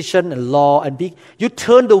tradition and law, and you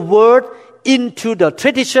turn the Word into the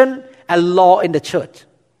tradition and law in the church.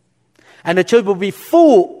 And the church will be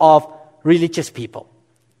full of religious people.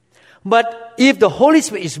 But if the Holy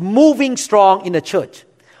Spirit is moving strong in the church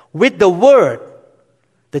with the Word,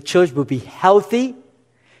 the church will be healthy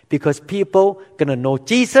because people are going to know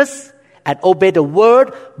Jesus and obey the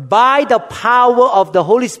Word by the power of the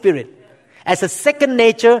Holy Spirit as a second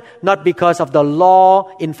nature, not because of the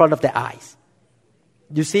law in front of their eyes.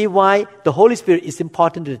 You see why the Holy Spirit is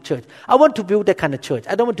important to the church. I want to build that kind of church.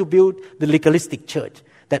 I don't want to build the legalistic church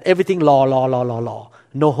that everything law.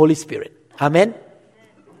 No Holy Spirit. Amen?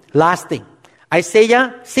 Last thing,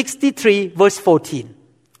 Isaiah 63 verse 14.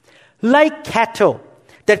 Like cattle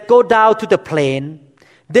that go down to the plain,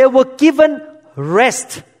 they were given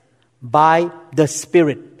rest by the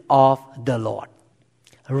Spirit of the Lord.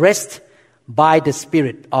 Rest by the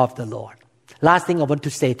Spirit of the Lord. Last thing I want to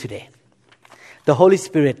say today. The Holy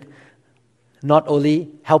Spirit not only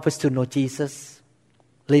help us to know Jesus,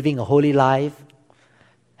 living a holy life,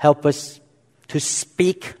 help us to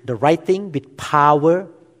speak the right thing with power,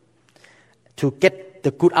 to get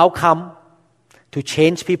the good outcome, to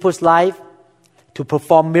change people's life, to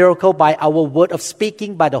perform miracle by our word of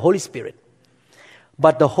speaking by the Holy Spirit.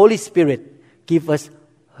 But the Holy Spirit give us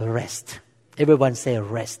rest. Everyone say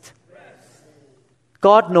rest.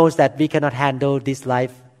 God knows that we cannot handle this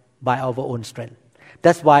life by our own strength.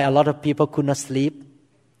 That's why a lot of people could not sleep.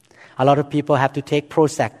 A lot of people have to take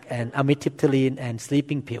Prozac and amitriptyline and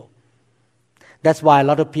sleeping pill. That's why a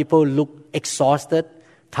lot of people look exhausted,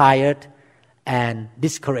 tired, and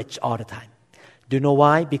discouraged all the time. Do you know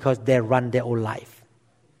why? Because they run their own life.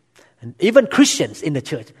 And even Christians in the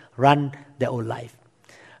church run their own life.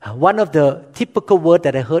 One of the typical words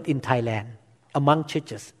that I heard in Thailand among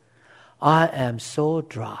churches, I am so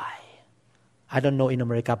dry. I don't know in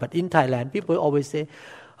America, but in Thailand, people always say,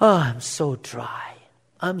 oh, I'm so dry.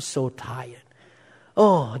 I'm so tired.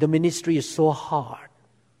 Oh, the ministry is so hard.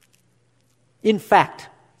 In fact,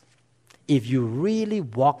 if you really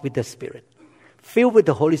walk with the Spirit, filled with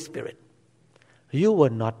the Holy Spirit, you will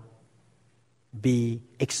not be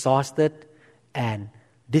exhausted and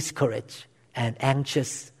discouraged and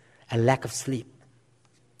anxious and lack of sleep.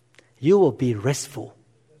 You will be restful.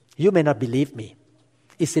 You may not believe me.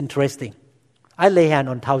 It's interesting. I lay hand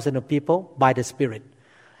on thousands of people by the Spirit.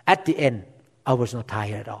 At the end, I was not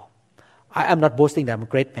tired at all. I'm not boasting that I'm a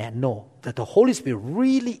great man. No, that the Holy Spirit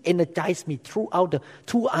really energized me throughout the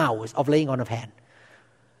 2 hours of laying on of hand.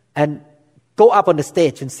 And go up on the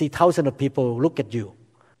stage and see thousands of people look at you.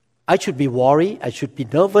 I should be worried. I should be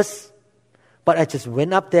nervous. But I just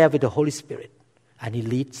went up there with the Holy Spirit. And He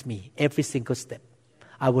leads me every single step.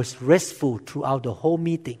 I was restful throughout the whole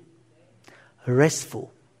meeting.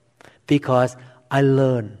 Restful. Because I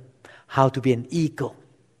learned how to be an eagle.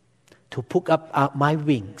 To put up my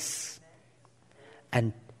wings.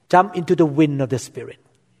 And jump into the wind of the Spirit.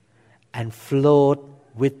 And float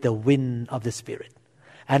with the wind of the Spirit.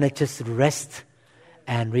 And I just rest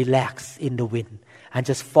and relax in the wind. And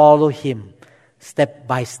just follow Him step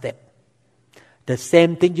by step. The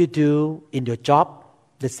same thing you do in your job.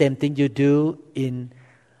 The same thing you do in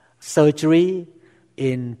surgery.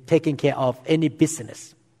 In taking care of any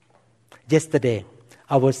business. Yesterday,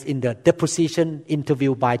 I was in the deposition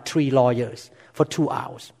interview by 3 lawyers for 2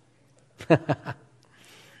 hours.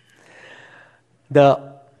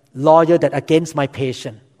 The lawyer that against my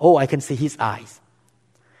patient, I can see his eyes.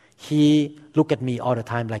 He look at me all the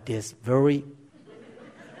time like this,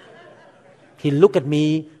 he look at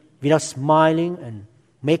me without smiling and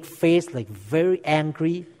make face like very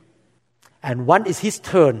angry. And when it's his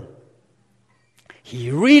turn,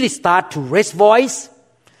 he really start to raise voice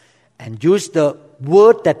and use the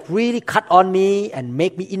word that really cut on me and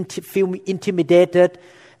make me feel me intimidated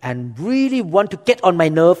and really want to get on my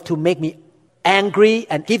nerve to make me angry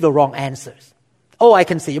and give the wrong answers. I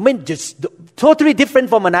can see. Just totally different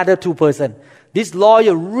from another 2 person. This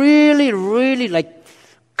lawyer really like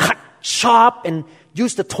cut sharp and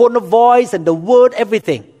use the tone of voice and the word,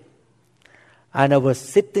 everything. And I was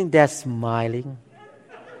sitting there smiling,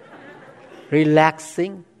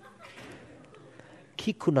 relaxing.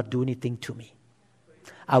 He could not do anything to me.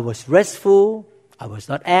 I was restful. I was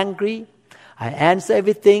not angry. I answered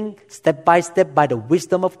everything step by step by the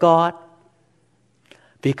wisdom of God.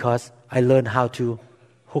 Because I learned how to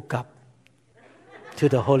hook up to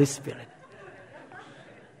the Holy Spirit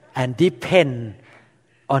and depend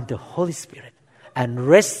on the Holy Spirit and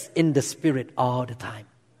rest in the Spirit all the time.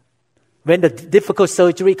 When the difficult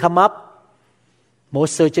surgery come up,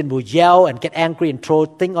 most surgeons will yell and get angry and throw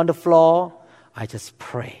things on the floor. I just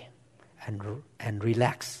pray and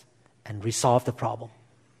relax and resolve the problem.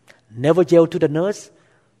 Never yell to the nurse.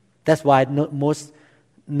 That's why most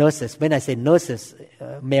nurses, when I say nurses,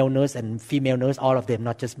 male nurse and female nurse, all of them,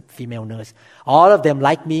 not just female nurse, all of them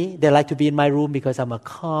like me. They like to be in my room because I'm a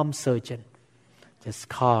calm surgeon. Just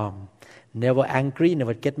calm. Never angry,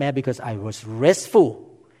 never get mad because I was restful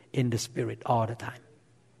in the Spirit all the time.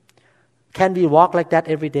 Can we walk like that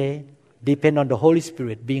every day? Depend on the Holy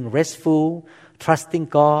Spirit, being restful, trusting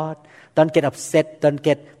God. Don't get upset, don't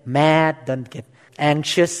get mad, don't get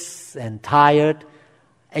anxious and tired,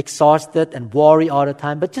 exhausted and worry all the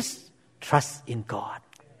time, but just trust in God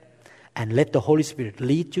and let the Holy Spirit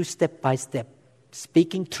lead you step by step,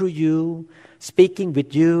 speaking through you, speaking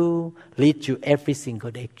with you, lead you every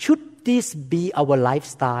single day. Should this be our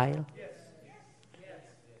lifestyle?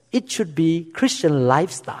 It should be Christian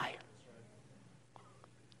lifestyle.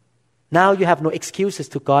 Now you have no excuses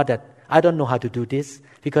to God that I don't know how to do this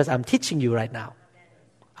because I'm teaching you right now.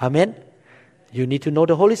 Amen. You need to know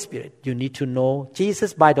the Holy Spirit. You need to know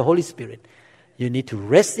Jesus by the Holy Spirit. You need to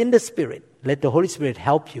rest in the Spirit. Let the Holy Spirit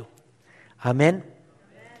help you. Amen.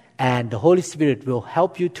 And the Holy Spirit will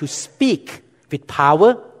help you to speak with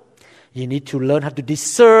power. You need to learn how to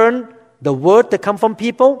discern the word that comes from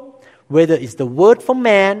people, whether it's the word from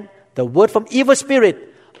man, the word from evil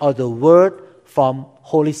spirit, or the word from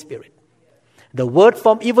Holy Spirit. The word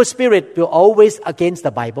from evil spirit will always against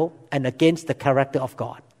the Bible and against the character of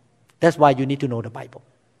God. That's why you need to know the Bible.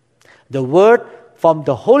 The word from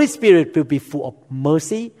the Holy Spirit will be full of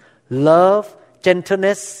mercy, love,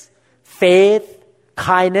 gentleness, faith,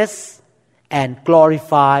 kindness, and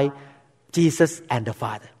glorify Jesus and the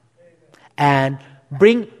Father. And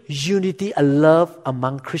bring unity and love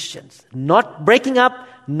among Christians. Not breaking up,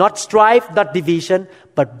 not strife, not division,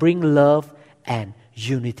 but bring love and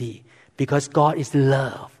unity. Because God is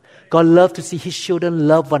love. God loves to see His children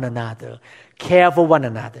love one another, care for one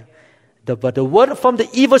another. But the word from the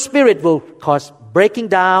evil spirit will cause breaking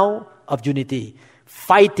down of unity,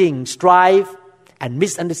 fighting, strife, and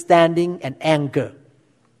misunderstanding and anger.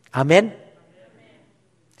 Amen?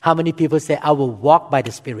 How many people say, I will walk by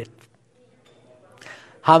the Spirit?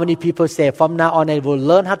 How many people say, from now on I will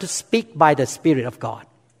learn how to speak by the Spirit of God?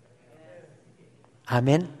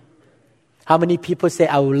 Amen? How many people say,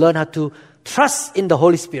 I will learn how to trust in the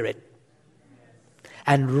Holy Spirit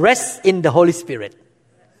and rest in the Holy Spirit?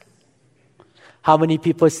 How many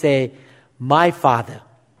people say, my Father,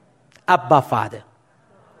 Abba Father,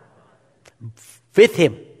 with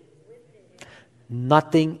Him,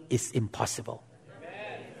 nothing is impossible.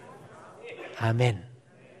 Amen.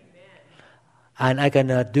 And I'm going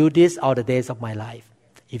to do this all the days of my life.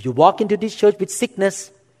 If you walk into this church with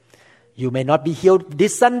sickness, you may not be healed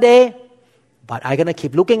this Sunday, but I'm going to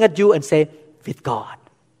keep looking at you and say, with God,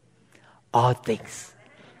 all things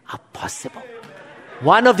are possible.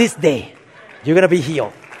 One of these days, you're going to be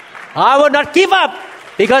healed. I will not give up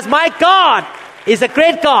because my God is a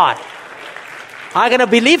great God. I'm going to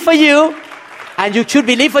believe for you, and you should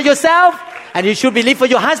believe for yourself, and you should believe for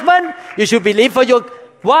your husband, you should believe for your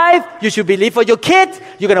wife, you should believe for your kids.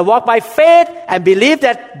 You're going to walk by faith and believe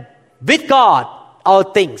that with God, all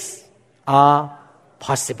things are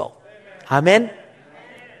possible. Amen?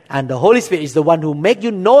 And the Holy Spirit is the one who makes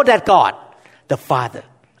you know that God, the Father,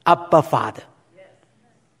 Abba Father.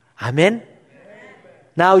 Amen?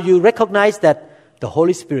 Now you recognize that the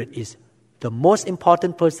Holy Spirit is the most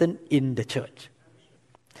important person in the church.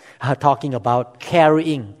 Talking about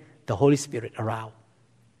carrying the Holy Spirit around.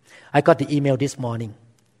 I got the email this morning.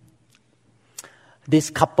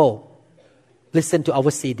 This couple listened to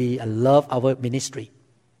our CD and love our ministry.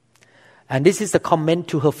 And this is the comment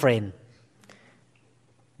to her friend.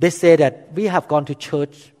 They say that we have gone to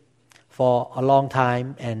church for a long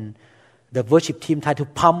time, and the worship team tried to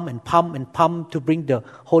pump to bring the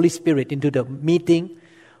Holy Spirit into the meeting,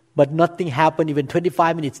 but nothing happened. Even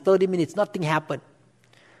 25 minutes, 30 minutes, nothing happened.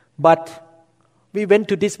 But we went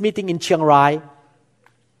to this meeting in Chiang Rai.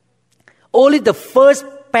 Only the first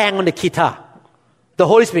bang on the guitar, the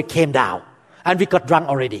Holy Spirit came down, and we got drunk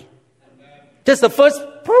already. Just the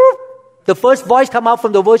first voice come out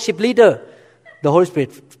from the worship leader, the Holy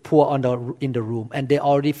Spirit pour in the room, and they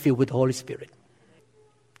already filled with the Holy Spirit.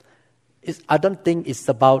 I don't think it's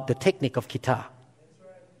about the technique of guitar,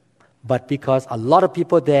 but because a lot of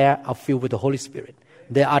people there are filled with the Holy Spirit.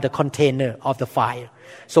 They are the container of the fire.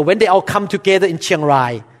 So when they all come together in Chiang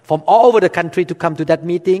Rai, from all over the country to come to that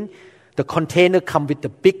meeting, the container come with the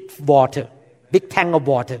big tank of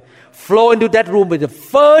water, flow into that room with the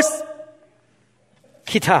first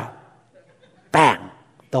guitar. Bang!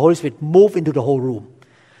 The Holy Spirit move into the whole room.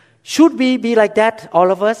 Should we be like that,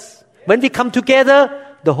 all of us? When we come together,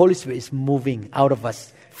 the Holy Spirit is moving out of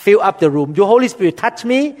us. Fill up the room. Your Holy Spirit touch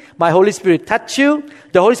me. My Holy Spirit touch you.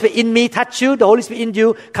 The Holy Spirit in me touch you. The Holy Spirit in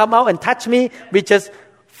you come out and touch me. We just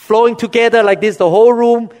flowing together like this. The whole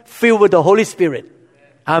room filled with the Holy Spirit.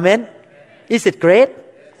 Amen. Is it great?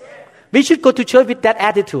 We should go to church with that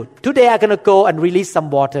attitude. Today I'm going to go and release some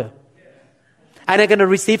water. And I'm going to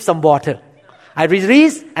receive some water. I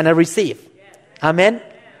release and I receive. Amen.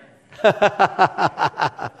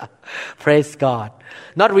 Praise God.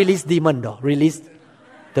 Not release demon though. Release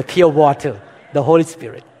the pure water, the Holy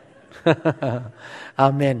Spirit.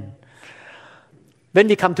 Amen. When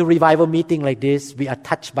we come to revival meeting like this, we are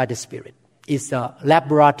touched by the Spirit. It's a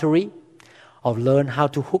laboratory of learn how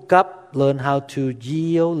to hook up, learn how to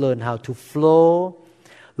yield, learn how to flow,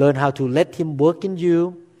 learn how to let Him work in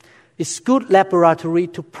you. It's good laboratory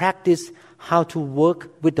to practice how to work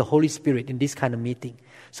with the Holy Spirit in this kind of meeting.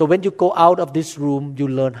 So when you go out of this room, you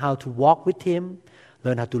learn how to walk with Him,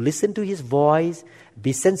 learn how to listen to His voice,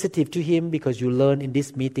 be sensitive to Him because you learn in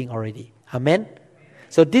this meeting already. Amen?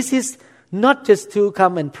 So this is not just to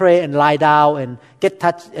come and pray and lie down and get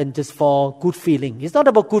touched and just for good feeling. It's not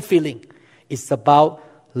about good feeling. It's about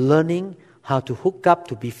learning how to hook up,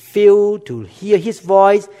 to be filled, to hear His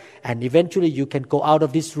voice, and eventually you can go out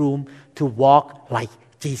of this room to walk like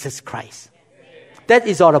Jesus Christ. That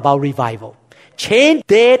is all about revival. Change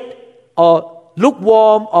dead or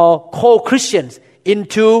lukewarm or cold Christians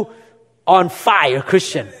into on fire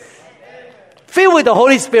Christian. Filled with the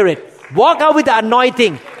Holy Spirit. Walk out with the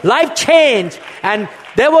anointing. Life change. And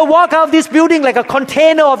they will walk out of this building like a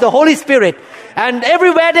container of the Holy Spirit. And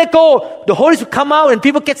everywhere they go, the Holy Spirit come out and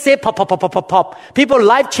people get saved. Pop, pop, pop, pop, pop, pop. People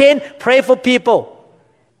life change. Pray for people.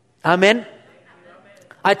 Amen.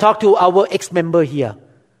 I talked to our ex-member here.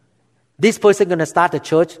 This person going to start a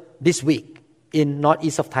church this week in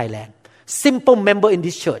northeast of Thailand. Simple member in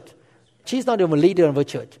this church. She's not even a leader of a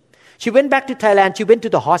church. She went back to Thailand. She went to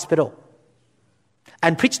the hospital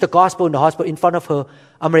and preached the gospel in the hospital in front of her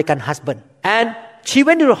American husband. And she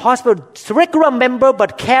went to the hospital, regular member,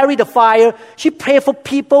 but carry the fire. She prayed for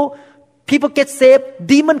people. People get saved.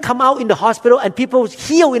 Demon come out in the hospital, and people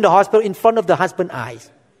heal in the hospital in front of the husband's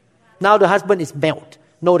eyes. Now the husband is melt.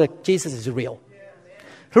 Know that Jesus is real.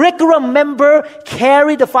 Regular member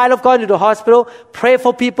carry the fire of God into the hospital, pray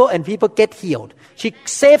for people, and people get healed. She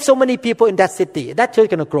saved so many people in that city. That church is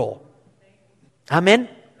going to grow. Amen?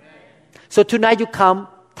 So tonight you come,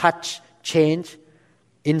 touch, change,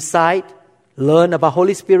 inside, learn about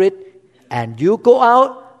Holy Spirit, and you go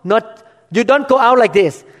out, you don't go out like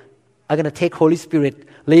this. I'm going to take Holy Spirit,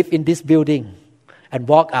 live in this building, and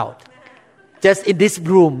walk out. Just in this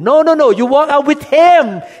room. No. You walk out with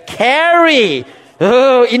Him. Carry.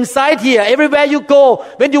 Inside here, everywhere you go,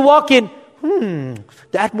 when you walk in,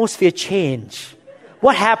 the atmosphere change.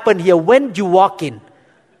 What happened here when you walk in?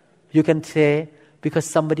 You can say, because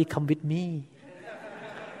somebody come with me.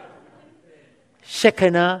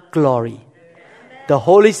 Shekinah glory. The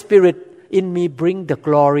Holy Spirit in me bring the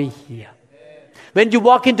glory here. When you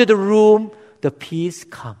walk into the room, the peace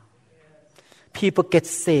come. People get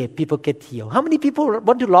saved. People get healed. How many people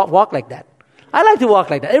want to walk like that? I like to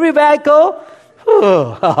walk like that. Everywhere I go,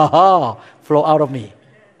 flow out of me.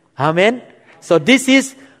 Amen. So this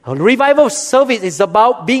is a revival service. It's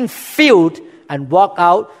about being filled and walk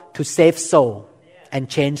out to save soul and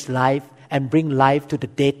change life and bring life to the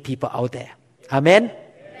dead people out there. Amen.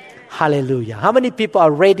 Hallelujah. How many people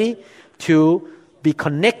are ready to be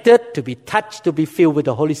connected, to be touched, to be filled with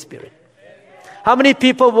the Holy Spirit? How many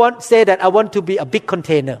people say that I want to be a big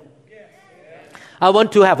container? I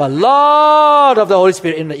want to have a lot of the Holy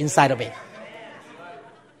Spirit in the inside of me.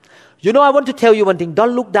 You know, I want to tell you one thing.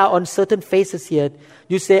 Don't look down on certain faces here.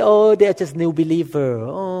 You say, oh, they're just new believer.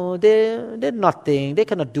 Oh, they're nothing. They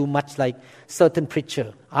cannot do much like certain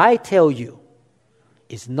preacher. I tell you,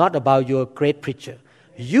 it's not about your great preacher.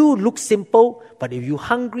 You look simple, but if you're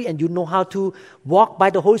hungry and you know how to walk by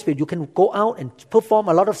the Holy Spirit, you can go out and perform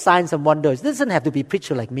a lot of signs and wonders. It doesn't have to be a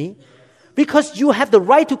preacher like me. Because you have the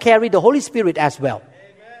right to carry the Holy Spirit as well.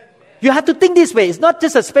 You have to think this way. It's not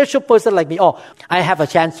just a special person like me. Oh, I have a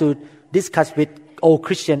chance to discuss with old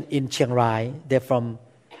Christian in Chiang Rai. They're from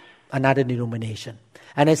another denomination.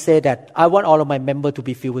 And I say that I want all of my members to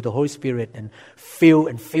be filled with the Holy Spirit and fill,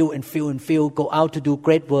 go out to do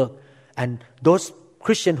great work. And those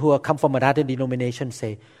Christians who come from another denomination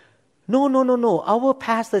say, no. Our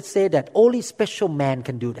pastor say that only special man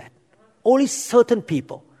can do that. Only certain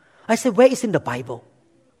people. I say, where is in the Bible?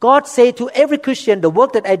 God say to every Christian, the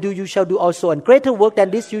work that I do, you shall do also. And greater work than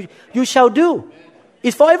this, you shall do.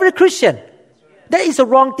 It's for every Christian. That is a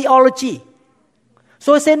wrong theology.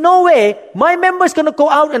 So I say, no way. My member is going to go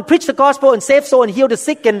out and preach the gospel and save soul and heal the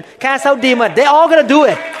sick and cast out demons. They're all going to do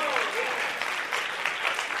it.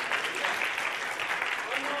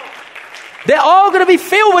 They're all going to be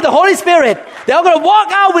filled with the Holy Spirit. They're all going to walk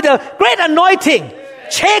out with a great anointing.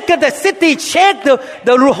 Shake the city, shake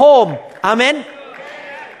the home. Amen.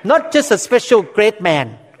 Not just a special great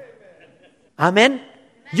man. Amen.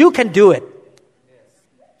 You can do it.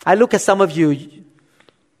 I look at some of you.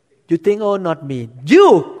 You think, oh, not me.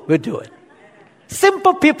 You will do it.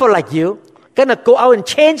 Simple people like you gonna go out and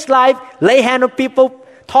change life, lay hand on people,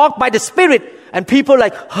 talk by the Spirit, and people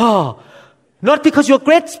like, oh, not because you're a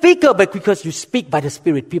great speaker, but because you speak by the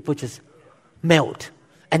Spirit. People just melt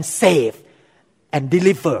and save and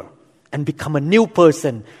deliver and become a new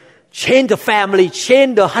person. Change the family,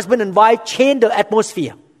 change the husband and wife, change the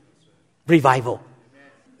atmosphere. Revival.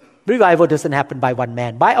 Revival doesn't happen by one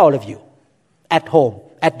man, by all of you. At home,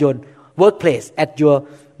 at your workplace, at your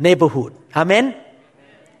neighborhood. Amen?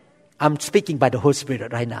 I'm speaking by the Holy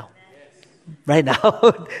Spirit right now. Right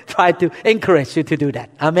now. Try to encourage you to do that.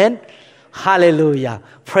 Amen? Hallelujah.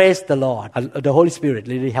 Praise the Lord. The Holy Spirit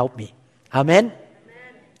really helped me. Amen?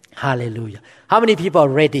 Hallelujah. How many people are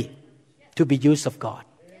ready to be used of God?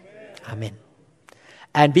 Amen.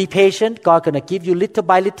 And be patient. God going to give you little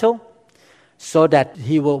by little so that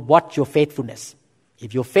He will watch your faithfulness.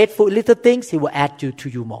 If you're faithful in little things, He will add to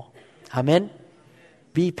you more. Amen.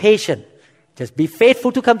 Be patient. Just be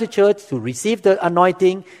faithful to come to church, to receive the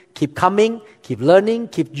anointing. Keep coming, keep learning,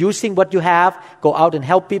 keep using what you have. Go out and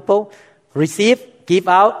help people. Receive, give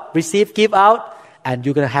out, receive, give out. And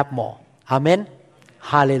you're going to have more. Amen.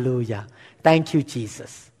 Hallelujah. Thank you,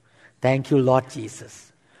 Jesus. Thank you, Lord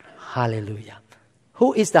Jesus. Hallelujah.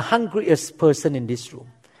 Who is the hungriest person in this room?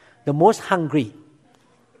 The most hungry.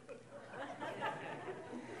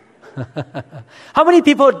 How many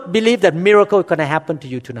people believe that miracle is going to happen to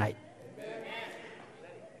you tonight?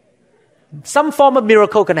 Some form of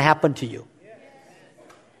miracle is going to happen to you.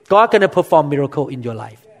 God is going to perform miracle in your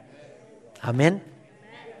life. Amen.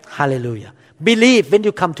 Hallelujah. Believe when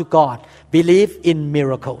you come to God. Believe in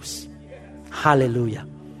miracles. Hallelujah.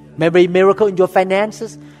 Maybe miracle in your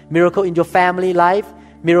finances, miracle in your family life,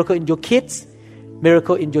 miracle in your kids,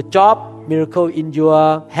 miracle in your job, miracle in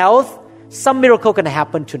your health. Some miracle can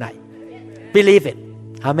happen tonight. Believe it.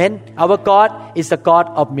 Amen. Our God is the God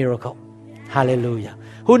of miracle. Hallelujah.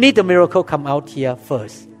 Who need a miracle, come out here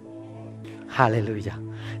first. Hallelujah.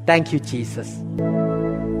 Thank you, Jesus.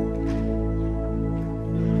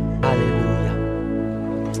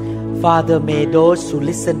 Hallelujah. Father, may those who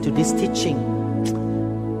listen to this teaching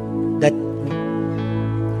that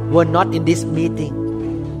were not in this meeting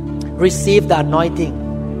receive the anointing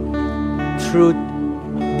through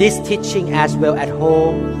this teaching as well at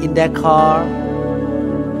home, in their car.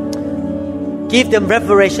 Give them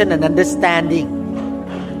revelation and understanding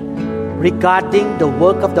regarding the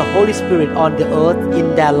work of the Holy Spirit on the earth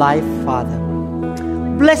in their life, Father.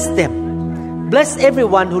 Bless them. Bless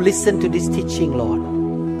everyone who listened to this teaching, Lord.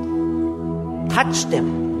 Touch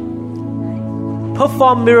them.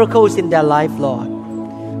 Perform miracles in their life, Lord.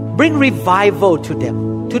 Bring revival to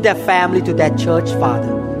them, to their family, to their church,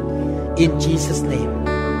 Father. In Jesus' name.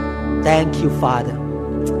 Thank you, Father.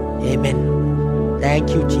 Amen. Thank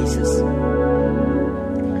you, Jesus.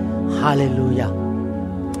 Hallelujah.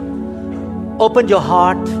 Open your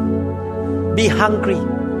heart. Be hungry.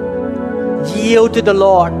 Yield to the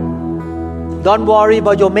Lord. Don't worry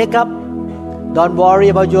about your makeup. Don't worry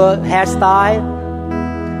about your hairstyle.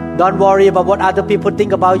 Don't worry about what other people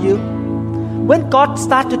think about you. When God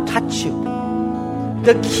starts to touch you,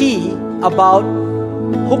 the key about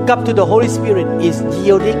hook up to the Holy Spirit is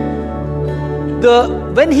yielding.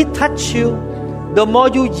 When He touches you, the more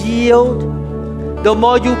you yield, the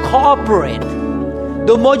more you cooperate,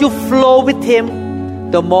 the more you flow with Him,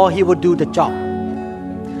 the more He will do the job.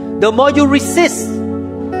 The more you resist,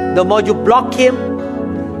 the more you block Him,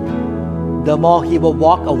 the more He will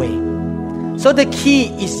walk away. So the key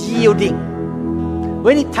is yielding.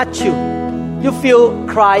 When He touches you, you feel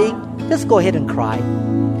crying, just go ahead and cry.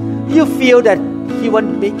 You feel that He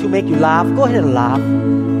wants to make you laugh, go ahead and laugh.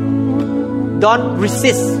 Don't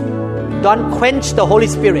resist. Don't quench the Holy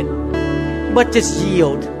Spirit, but just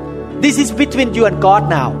yield. This is between you and God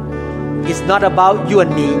now. It's not about you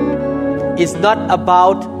and me. It's not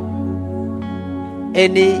about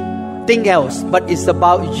anything else, but it's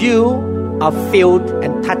about you are filled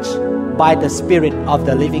and touched by the Spirit of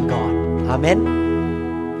the living God. Amen.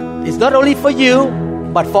 It's not only for you,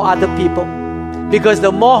 but for other people. Because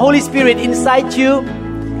the more Holy Spirit inside you,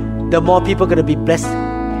 the more people are going to be blessed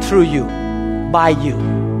through you, by you.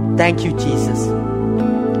 Thank you, Jesus.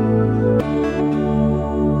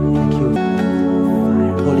 Thank you,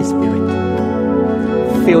 Holy Spirit.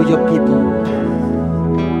 Fill your people.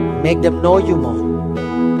 Make them know you more.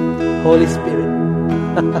 Holy Spirit.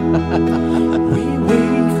 We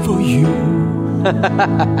wait for you.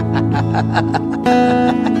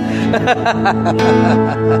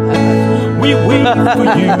 We wait for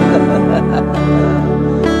you.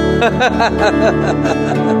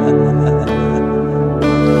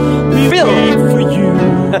 We wait for you.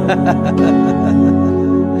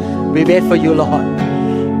 We wait for you, Lord.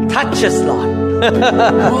 Touch us, Lord.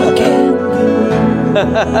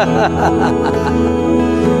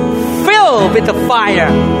 Fill with the fire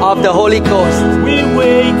of the Holy Ghost. We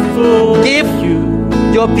wait for Give you.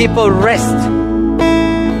 your people rest.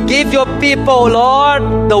 Give your people,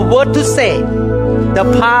 Lord, the word to say, the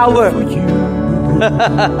power. For you.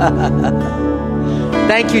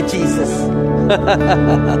 Thank you, Jesus.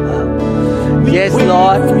 We Yes, wait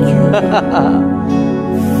Lord. for you.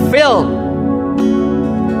 Fill.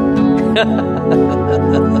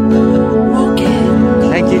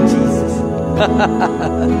 Thank you, Jesus.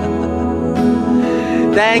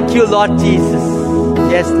 Thank you, Lord Jesus.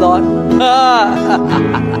 Yes, Lord.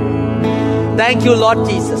 Thank you, Lord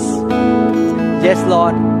Jesus. Yes,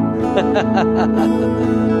 Lord.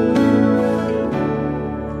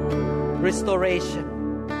 Restoration.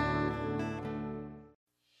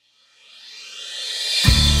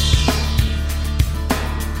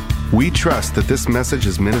 We trust that this message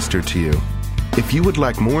is ministered to you. If you would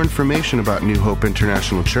like more information about New Hope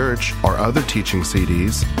International Church or other teaching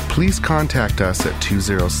CDs, please contact us at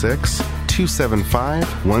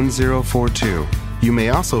 206-275-1042. You may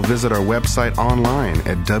also visit our website online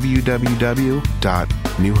at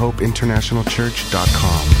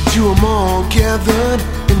www.newhopeinternationalchurch.com. To 'em all gathered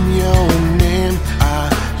in your name, I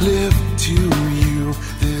lift to